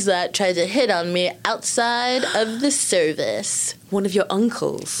he was that, tried to hit on me outside of the service. One of your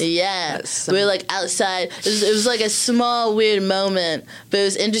uncles? Yeah. We were, like, outside. It was like, a small, weird moment, but it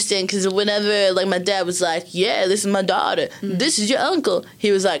was interesting, because whenever, like, my dad was like, yeah, this is my daughter. This is your uncle.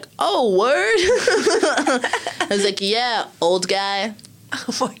 He was like, oh, word? I was like, yeah, old guy.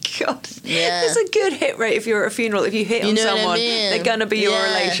 Oh my God. Yeah. There's a good hit rate if you're at a funeral. If you hit on someone, they're going to be your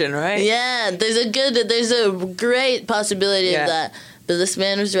relation, right? Yeah, there's a great possibility of that. But this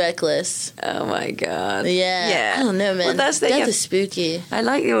man was reckless. Oh my God. Yeah. I don't know, man. Well, Death is spooky. I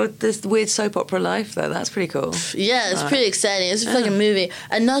like this weird soap opera life, though. That's pretty cool. Yeah, it's pretty exciting. It's a fucking movie.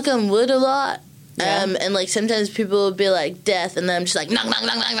 I knock on wood a lot. Yeah. And, like, sometimes people will be like, death, and then I'm just like, knock, knock,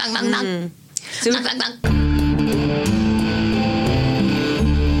 knock, knock, knock, knock, knock. So knock, knock, knock.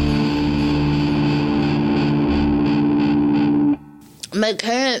 My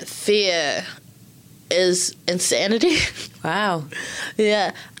current fear is insanity. Wow.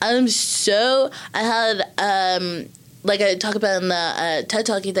 Yeah. I had, like I talk about in the TED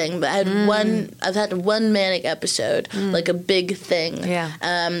Talky thing, but I've had one manic episode, like a big thing,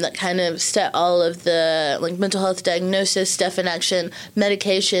 that kind of set all of the, like, mental health diagnosis stuff in action,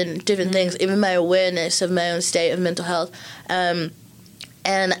 medication, different things, even my awareness of my own state of mental health.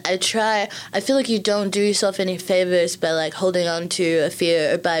 And I feel like you don't do yourself any favors by, like, holding on to a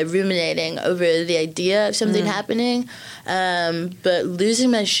fear or by ruminating over the idea of something happening. But losing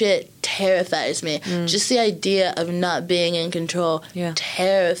my shit terrifies me. Just the idea of not being in control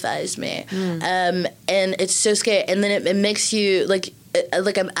terrifies me. And it's so scary. And then it makes you, like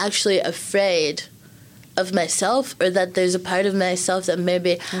I'm actually afraid of myself, or that there's a part of myself that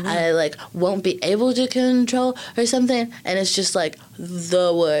maybe I, like, won't be able to control or something, and it's just, like,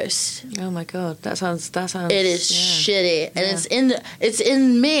 the worst. Oh my God, that sounds. It is shitty, and it's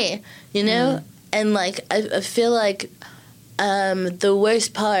in me, you know, and, like, I feel like the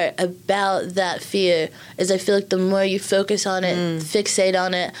worst part about that fear is I feel like the more you focus on it, fixate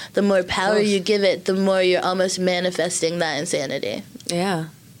on it, the more power you give it, the more you're almost manifesting that insanity. Yeah.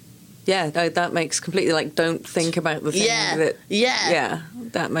 Yeah, that makes completely, like, don't think about the thing that... Yeah,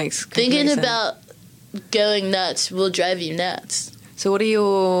 that makes complete Thinking sense. about going nuts will drive you nuts. So what are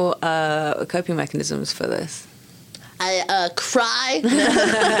your coping mechanisms for this? I cry.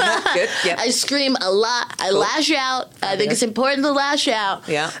 Good, yep. I scream a lot. I lash out. I think it's important to lash out.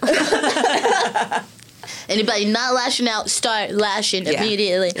 Yeah. Anybody not lashing out, start lashing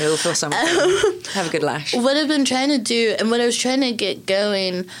immediately. It'll feel something. Have a good lash. What I've been trying to do, and what I was trying to get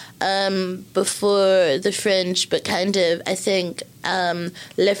going before the Fringe, but kind of, I think,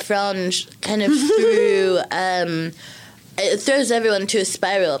 Le Fringe kind of threw... it throws everyone into a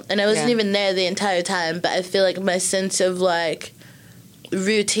spiral, and I wasn't even there the entire time, but I feel like my sense of, like,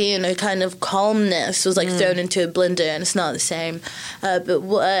 routine or kind of calmness was, like, thrown into a blender, and it's not the same. But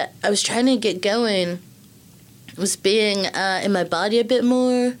what I was trying to get going was being in my body a bit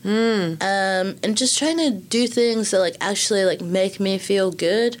more, and just trying to do things that, like, actually, like, make me feel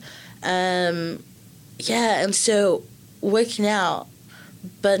good. And so working out,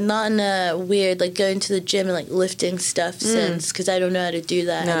 but not in a weird, like, going to the gym and, like, lifting stuff sense, because I don't know how to do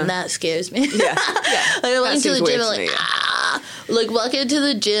that, and that scares me. Yeah. Like, walking to the gym and, like, like, walking to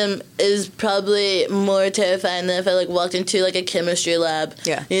the gym is probably more terrifying than if I, like, walked into, like, a chemistry lab.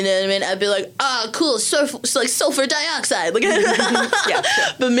 Yeah. You know what I mean? I'd be like, cool, sulfur dioxide. Like, yeah, sure.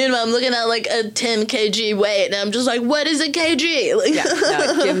 But meanwhile, I'm looking at, like, a 10 kg weight, and I'm just like, what is a kg? Like, no,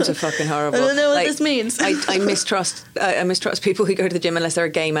 gyms are fucking horrible. I don't know what this means. I mistrust people who go to the gym unless they're a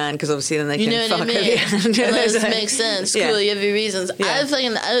gay man, because obviously then they can fuck at the end. Unless it makes sense. Cool, you have your reasons. Yeah.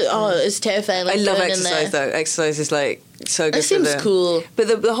 It's terrifying. I love going exercise, though. Exercise is, like, So good. It seems cool.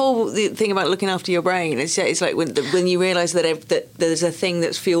 But the whole thing about looking after your brain, it's like when you realise that there's a thing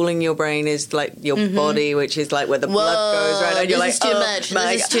that's fueling your brain is like your body, which is like where the blood goes, right? And you're like, this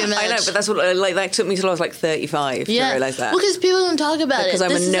is too much. I know, but that's what like that took me till I was like 35 to realise that. Well, because people don't talk about it. Because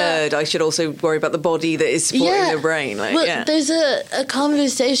I'm a nerd, I should also worry about the body that is supporting the brain. Like, there's a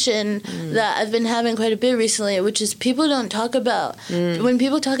conversation that I've been having quite a bit recently, which is people don't talk about. When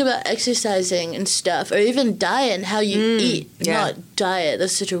people talk about exercising and stuff, or even diet and how you eat, not diet,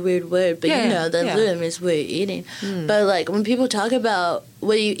 that's such a weird word, but that literally is what you're eating. But like when people talk about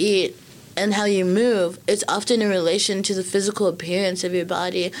what you eat and how you move, it's often in relation to the physical appearance of your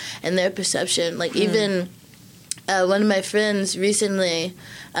body and their perception. Like even one of my friends recently,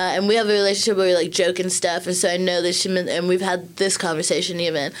 and we have a relationship where we like joke and stuff, and so I know that and we've had this conversation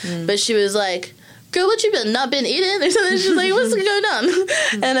even, but she was like, girl, what you not been eating or something? She's like, what's going on?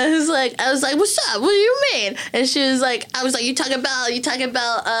 And I was like, what's up? What do you mean? And she was like, you talk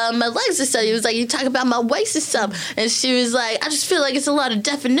about my legs or something. He was like, you talk about my waist or something. And she was like, I just feel like it's a lot of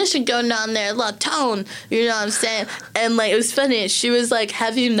definition going on there, a lot of tone. You know what I'm saying? And like, it was funny. She was like,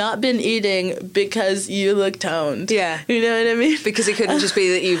 have you not been eating because you look toned? Yeah. You know what I mean? Because it couldn't just be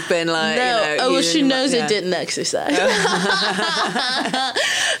that you've been like, no. She knows it didn't exercise.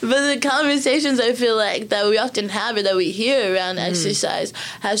 But the conversations I feel like that we often have or that we hear around exercise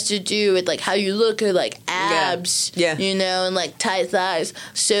has to do with like how you look or like abs, you know, and like tight thighs.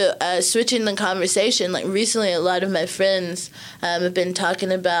 So switching the conversation, like recently a lot of my friends have been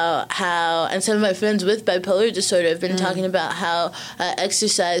talking about how, and some of my friends with bipolar disorder have been talking about how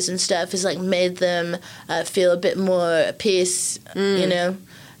exercise and stuff has like made them feel a bit more at peace, you know.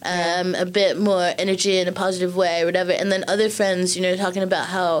 A bit more energy in a positive way or whatever. And then other friends, you know, talking about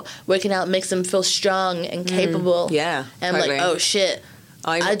how working out makes them feel strong and capable. Yeah, and totally. I'm like, oh shit,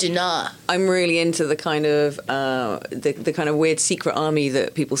 I do not. I'm really into the kind of the kind of weird secret army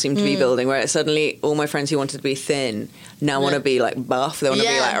that people seem to be building, where suddenly all my friends who wanted to be thin now want to be like buff. They want to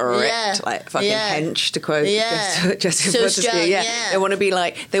be like ripped, like fucking hench, to quote Jessica Fortescue. They want to be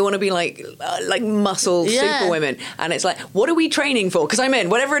like muscle super women, and it's like, what are we training for? Because I'm in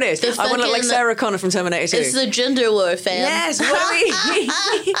whatever it is. I want to look like Sarah Connor from Terminator 2. It's the gender war, fam. Yes. What are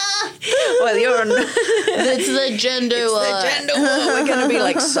we? Well, you're on. It's the gender war. The gender war. We're gonna be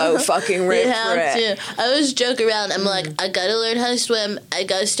like so fucking ripped for it. I always joke around. I'm like, I gotta learn how to swim. I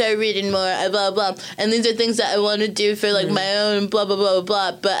gotta start reading more. Blah blah. And these are things that I want to do for like my own blah blah blah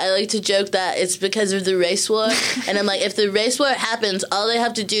blah. But I like to joke that it's because of the race war. And I'm like, if the race war happens, all they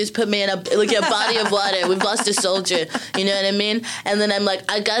have to do is put me in a body of water. We've lost a soldier. You know what I mean? And then I'm like,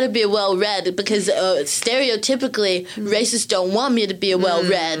 I gotta be well-read because stereotypically racists don't want me to be a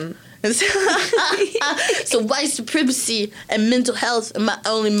well-read. So white supremacy and mental health are my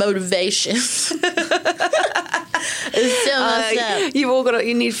only motivations. It's so messed up. You've all got.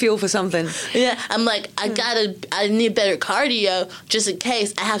 You need fuel for something. Yeah, I'm like, I need better cardio just in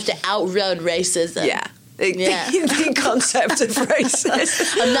case I have to outrun racism. Yeah. The concept of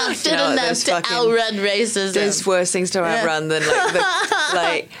racism. I'm not fit enough to outrun racism. There's worse things to outrun than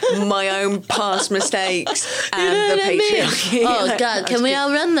like my own past mistakes and the patriarchy. Oh God, can we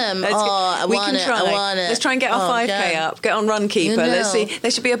outrun them? I want it. Let's try and get our 5K up. Get on Runkeeper. Let's see. There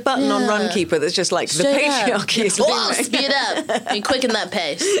should be a button on Runkeeper that's just like the patriarchy is leaving. Speed up and quicken that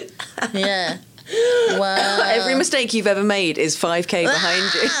pace. Yeah. Wow. Every mistake you've ever made is 5K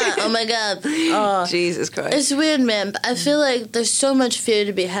behind you. Oh my God. Oh. Jesus Christ. It's weird, man. But I feel like there's so much fear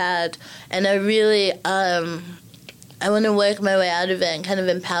to be had, and I really I want to work my way out of it and kind of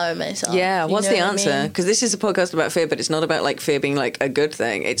empower myself. Yeah, what's the answer? Because this is a podcast about fear, but it's not about like fear being like a good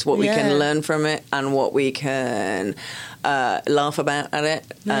thing. It's what we can learn from it and what we can laugh about at it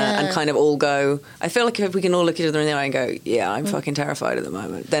and kind of all go. I feel like if we can all look each other in the eye and go, yeah, I'm fucking terrified at the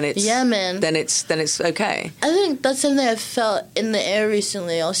moment, then it's then it's okay. I think that's something I've felt in the air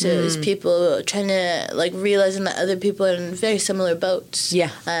recently also is people trying to like realizing that other people are in very similar boats.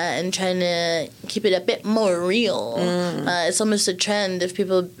 Yeah. And trying to keep it a bit more real. It's almost a trend of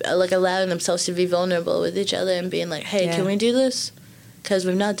people like allowing themselves to be vulnerable with each other and being like, hey, can we do this? Because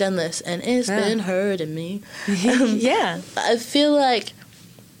we've not done this, and it's been hurting me. I feel like,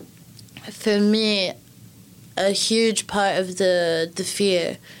 for me, a huge part of the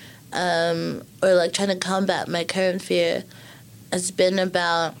fear, or like trying to combat my current fear, has been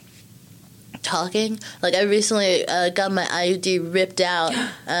about talking. Like I recently got my IUD ripped out.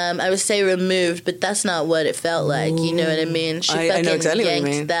 I would say removed, but that's not what it felt like. You know what I mean? She fucking exactly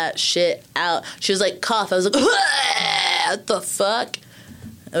yanked that shit out. She was like, cough. I was like, what the fuck?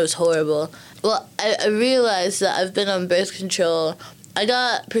 It was horrible. Well, I realized that I've been on birth control. I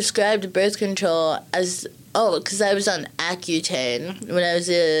got prescribed birth control as because I was on Accutane when I was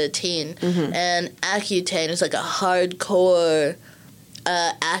a teen, and Accutane is like a hardcore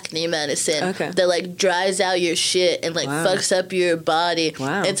acne medicine that like dries out your shit and like fucks up your body.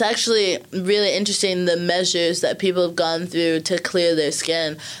 Wow. It's actually really interesting the measures that people have gone through to clear their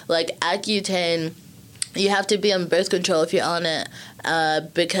skin. Like Accutane, you have to be on birth control if you're on it.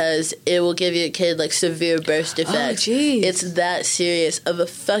 Because it will give your kid like severe birth defects. Oh, jeez. It's that serious of a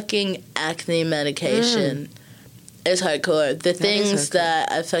fucking acne medication. It's hardcore. The things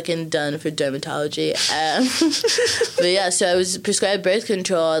that I've fucking done for dermatology. But yeah, so I was prescribed birth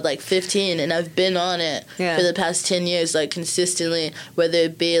control at like 15, and I've been on it for the past 10 years, like consistently, whether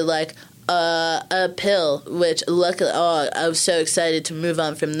it be like a pill, which luckily, I was so excited to move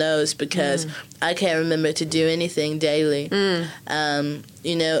on from those because I can't remember to do anything daily. Pill,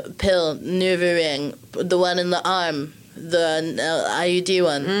 NuvaRing, the one in the arm, the IUD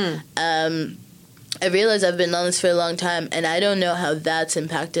one. I realize I've been on this for a long time, and I don't know how that's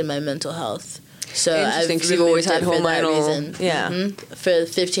impacted my mental health. So I've you've always had hormonal, for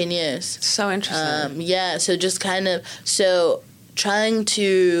 15 years. So interesting. So just kind of trying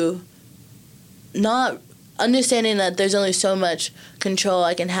to not understanding that there's only so much control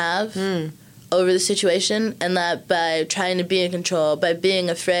I can have over the situation, and that by trying to be in control, by being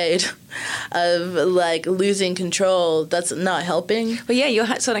afraid of like losing control, that's not helping. But yeah, you're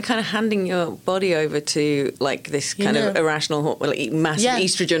sort of kind of handing your body over to like this kind of irrational, like massive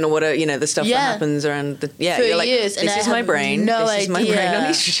estrogen or whatever, the stuff that happens around the for you're like, years, this is my brain. No this idea. is my brain on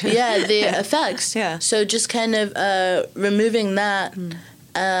estrogen. The effects. So just kind of removing that.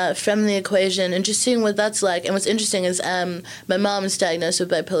 From the equation and just seeing what that's like. And what's interesting is my mom is diagnosed with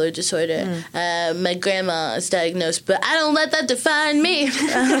bipolar disorder. My grandma is diagnosed, but I don't let that define me.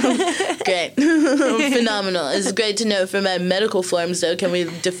 Great. Phenomenal. It's great to know for my medical forms, though. Can we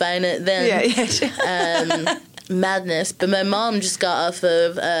define it then? Yeah. Madness. But my mom just got off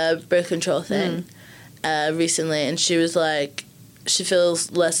of a birth control thing recently, and she was like, she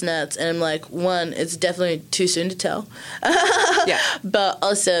feels less nuts, and I'm like, one, it's definitely too soon to tell. But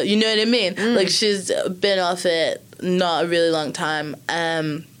also, you know what I mean? Like, she's been off it not a really long time.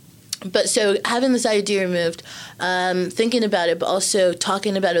 But so having this IUD removed, thinking about it, but also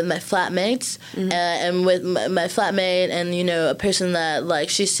talking about it with my flatmates and with my flatmate and, a person that, like,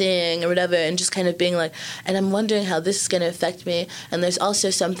 she's seeing or whatever, and just kind of being like, and I'm wondering how this is going to affect me. And there's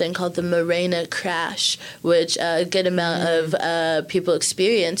also something called the Mirena crash, which a good amount of people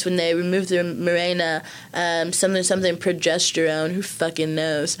experience when they remove their Mirena, something progesterone, who fucking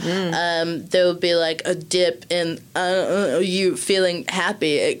knows. There will be, like, a dip in you feeling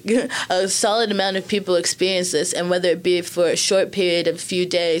happy. A solid amount of people experience this, and whether it be for a short period of a few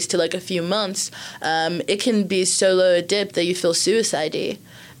days to like a few months, it can be so low a dip that you feel suicide-y.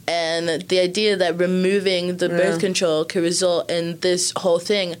 And the idea that removing the birth control could result in this whole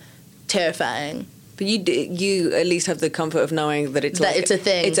thing, terrifying. But you at least have the comfort of knowing that it's a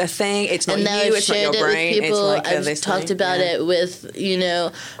thing. It's a thing. It's not you. It's not your brain. With people. It's like I've talked about it with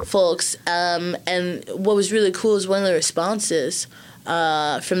folks. And what was really cool is one of the responses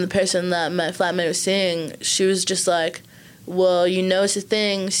from the person that my flatmate was seeing. She was just like, well, it's a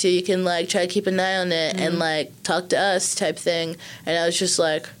thing, so you can like try to keep an eye on it and like talk to us type thing. And I was just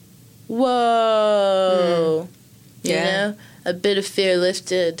like, whoa, you know, a bit of fear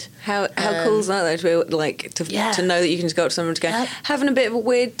lifted. How cool is that, though, to be like to know that you can just go up to someone to go, having a bit of a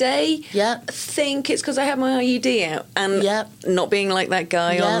weird day. I think it's because I had my IUD out, and not being like that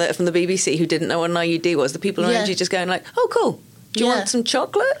guy from the BBC who didn't know what an IUD was. The people around you just going like, oh, cool. Do you want some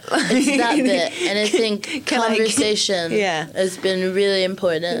chocolate? It's that bit. And I think conversation has been really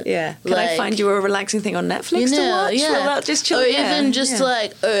important. Can I find you a relaxing thing on Netflix to watch? Well, just chill. Or even just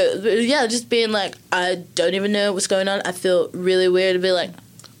like, just being like, I don't even know what's going on. I feel really weird to be like,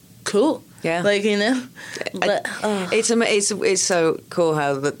 cool. Yeah. Like, But, It's so cool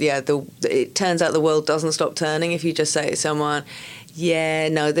how, it turns out the world doesn't stop turning if you just say to someone,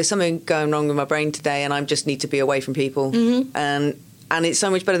 there's something going wrong with my brain today, and I just need to be away from people. And it's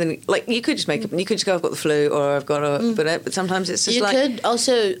so much better than, like, you could just you could just go, I've got the flu, or I've got a, but sometimes it's just you could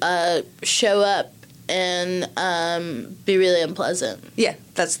also show up and be really unpleasant. Yeah,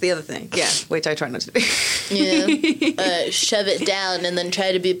 that's the other thing. Yeah, which I try not to do. Shove it down and then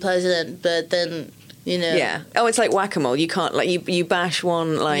try to be pleasant, but then... Yeah. Oh, it's like whack-a-mole. You can't, like, you bash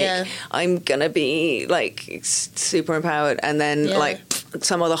one, like, I'm gonna be, like, super empowered, and then, like,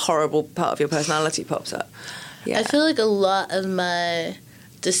 some other horrible part of your personality pops up. Yeah. I feel like a lot of my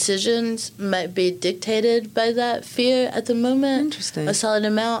decisions might be dictated by that fear at the moment. Interesting. A solid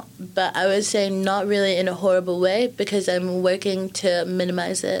amount, but I would say not really in a horrible way, because I'm working to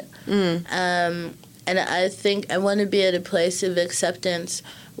minimize it. And I think I want to be at a place of acceptance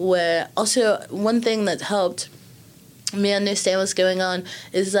where also one thing that helped me understand what's going on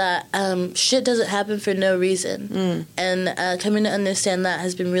is that shit doesn't happen for no reason. And coming to understand that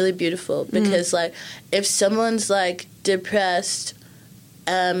has been really beautiful because, like, if someone's, like, depressed,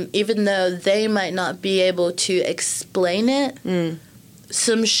 even though they might not be able to explain it,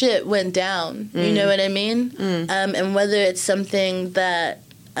 some shit went down. You know what I mean? And whether it's something that,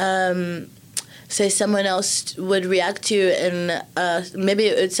 say, someone else would react to, and maybe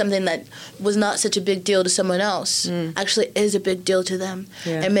it's something that was not such a big deal to someone else, actually is a big deal to them.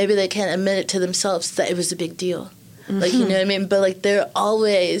 And maybe they can't admit it to themselves that it was a big deal. Like, you know what I mean? But, like, there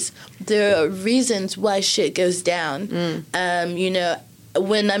are reasons why shit goes down. You know,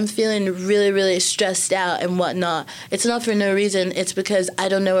 when I'm feeling really, really stressed out and whatnot, it's not for no reason. It's because I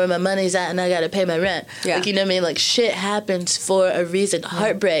don't know where my money's at and I got to pay my rent. Like, you know what I mean? Like, shit happens for a reason.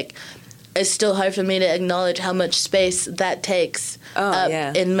 Heartbreak. It's still hard for me to acknowledge how much space that takes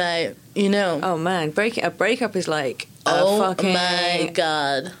in my, you know. Oh, man. A breakup is like fucking my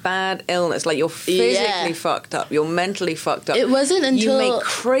God. bad illness. Like, you're physically fucked up. You're mentally fucked up. It wasn't until... You make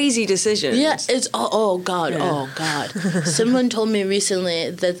crazy decisions. Yeah, it's... Oh, God. Someone told me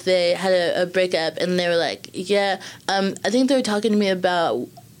recently that they had a breakup, and they were like, I think they were talking to me about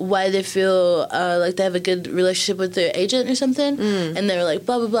why they feel like they have a good relationship with their agent or something, and they were like,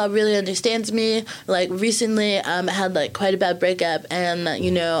 blah, blah, blah, really understands me. Like, recently, I had, like, quite a bad breakup, and, you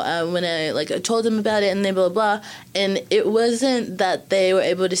know, when I, like, told them about it, and they blah, blah, blah, and it wasn't that they were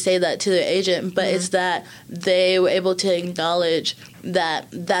able to say that to their agent, but it's that they were able to acknowledge that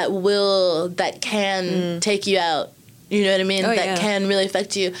that can take you out. You know what I mean? That can really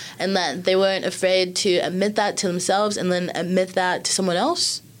affect you, and that they weren't afraid to admit that to themselves and then admit that to someone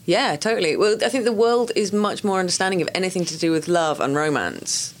else. Yeah, totally. Well, I think the world is much more understanding of anything to do with love and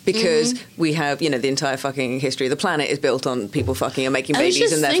romance because we have, you know, the entire fucking history of the planet is built on people fucking and making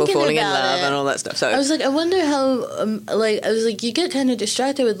babies and therefore falling in love and all that stuff. So I was like, I wonder how, you get kind of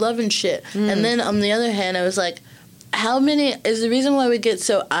distracted with love and shit. And then on the other hand, I was like, how many is the reason why we get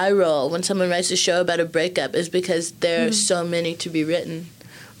so eye roll when someone writes a show about a breakup is because there are so many to be written.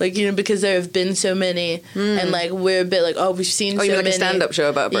 Like, you know, because there have been so many, and, like, we're a bit like, we've seen so many. Oh, you mean like a stand-up show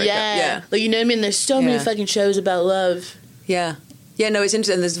about a breakup? Yeah. Like, you know what I mean? There's so many fucking shows about love. Yeah. Yeah, no, it's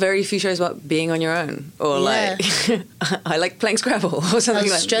interesting. There's very few shows about being on your own. Or, like, I like playing Scrabble or something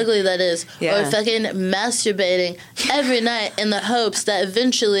like that. How struggly that is. Or fucking masturbating every night in the hopes that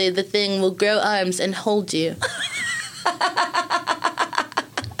eventually the thing will grow arms and hold you.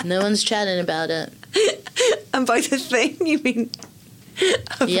 No one's chatting about it. And by the thing, you mean...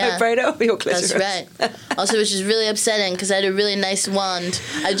 a vibrator or your clitoris? That's right. Also, which is really upsetting because I had a really nice wand.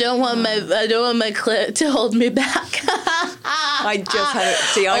 I don't want my clit to hold me back. I just had it.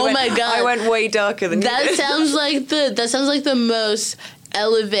 See, my God. I went way darker than that. You did. Sounds like the most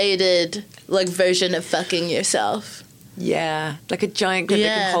elevated, like, version of fucking yourself. Yeah, like a giant clit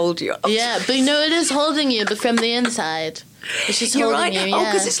that can hold you. Yeah, but you know it is holding you, but from the inside. It's just You're holding right. you, Oh,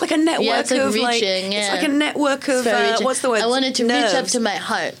 because it's like a network it's like of reaching, it's like a network of what's the word? I wanted to nerves. reach up to my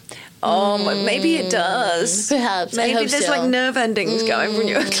heart. Oh, maybe it does. Perhaps. Maybe there's like nerve endings going from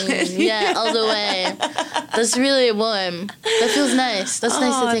your clit. Yeah, all the way. That's really warm. That feels nice. That's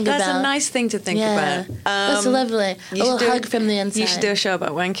nice to think about. That's a nice thing to think about. That's lovely. A little hug from the inside. You should do a show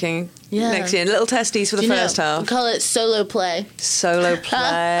about wanking next year. Little testes for the first half. We call it solo play. Solo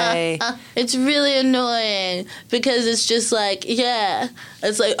play. It's really annoying because it's just like,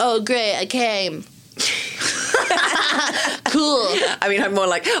 it's like, oh, great, I came. Cool. I mean, I'm more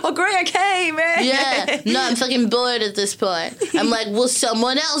like, oh, great, I came. Yeah. No, I'm fucking bored at this point. I'm like, will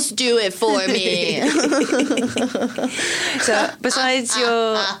someone else do it for me? So, besides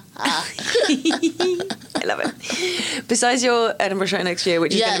your... I love it. Besides your Edinburgh show next year,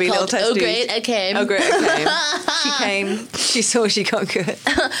 which is going to be Little Testes. Oh, great, I came. Oh, great, I came. She came. She saw, she conquered.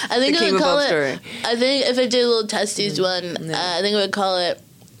 I think I would call it... Story. I think if I did a Little Testes one, I think I would call it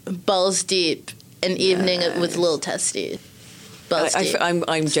Balls Deep. An evening with Little Testes.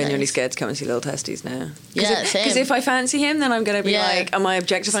 I'm genuinely scared to come and see Little Testes now. Yeah, same. Because if I fancy him, then I'm going to be like, am I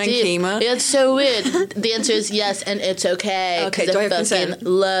objectifying Kemah? Yeah, it's so weird. The answer is yes, and it's okay. Okay, do I have consent?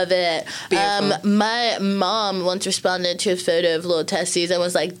 Love it. My mom once responded to a photo of Little Testes and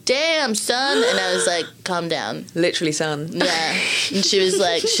was like, damn, son. And I was like, calm down. Literally, son. Yeah. And she was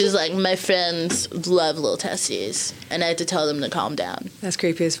like, my friends love Little Testes. And I had to tell them to calm down. That's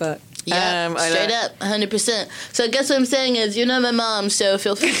creepy as fuck. Yeah, straight up, 100%. So I guess what I'm saying is, you're not my mom, so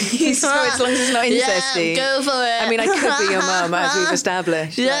feel free. So as long as it's not incesty. Yeah, go for it. I mean, I could be your mum, as we've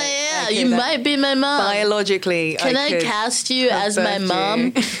established. Yeah, you might be my mom. Biologically, Can I cast you as my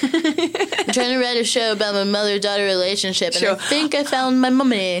mom? I'm trying to write a show about my mother-daughter relationship, and I think I found my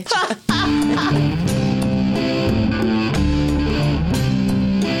mummy.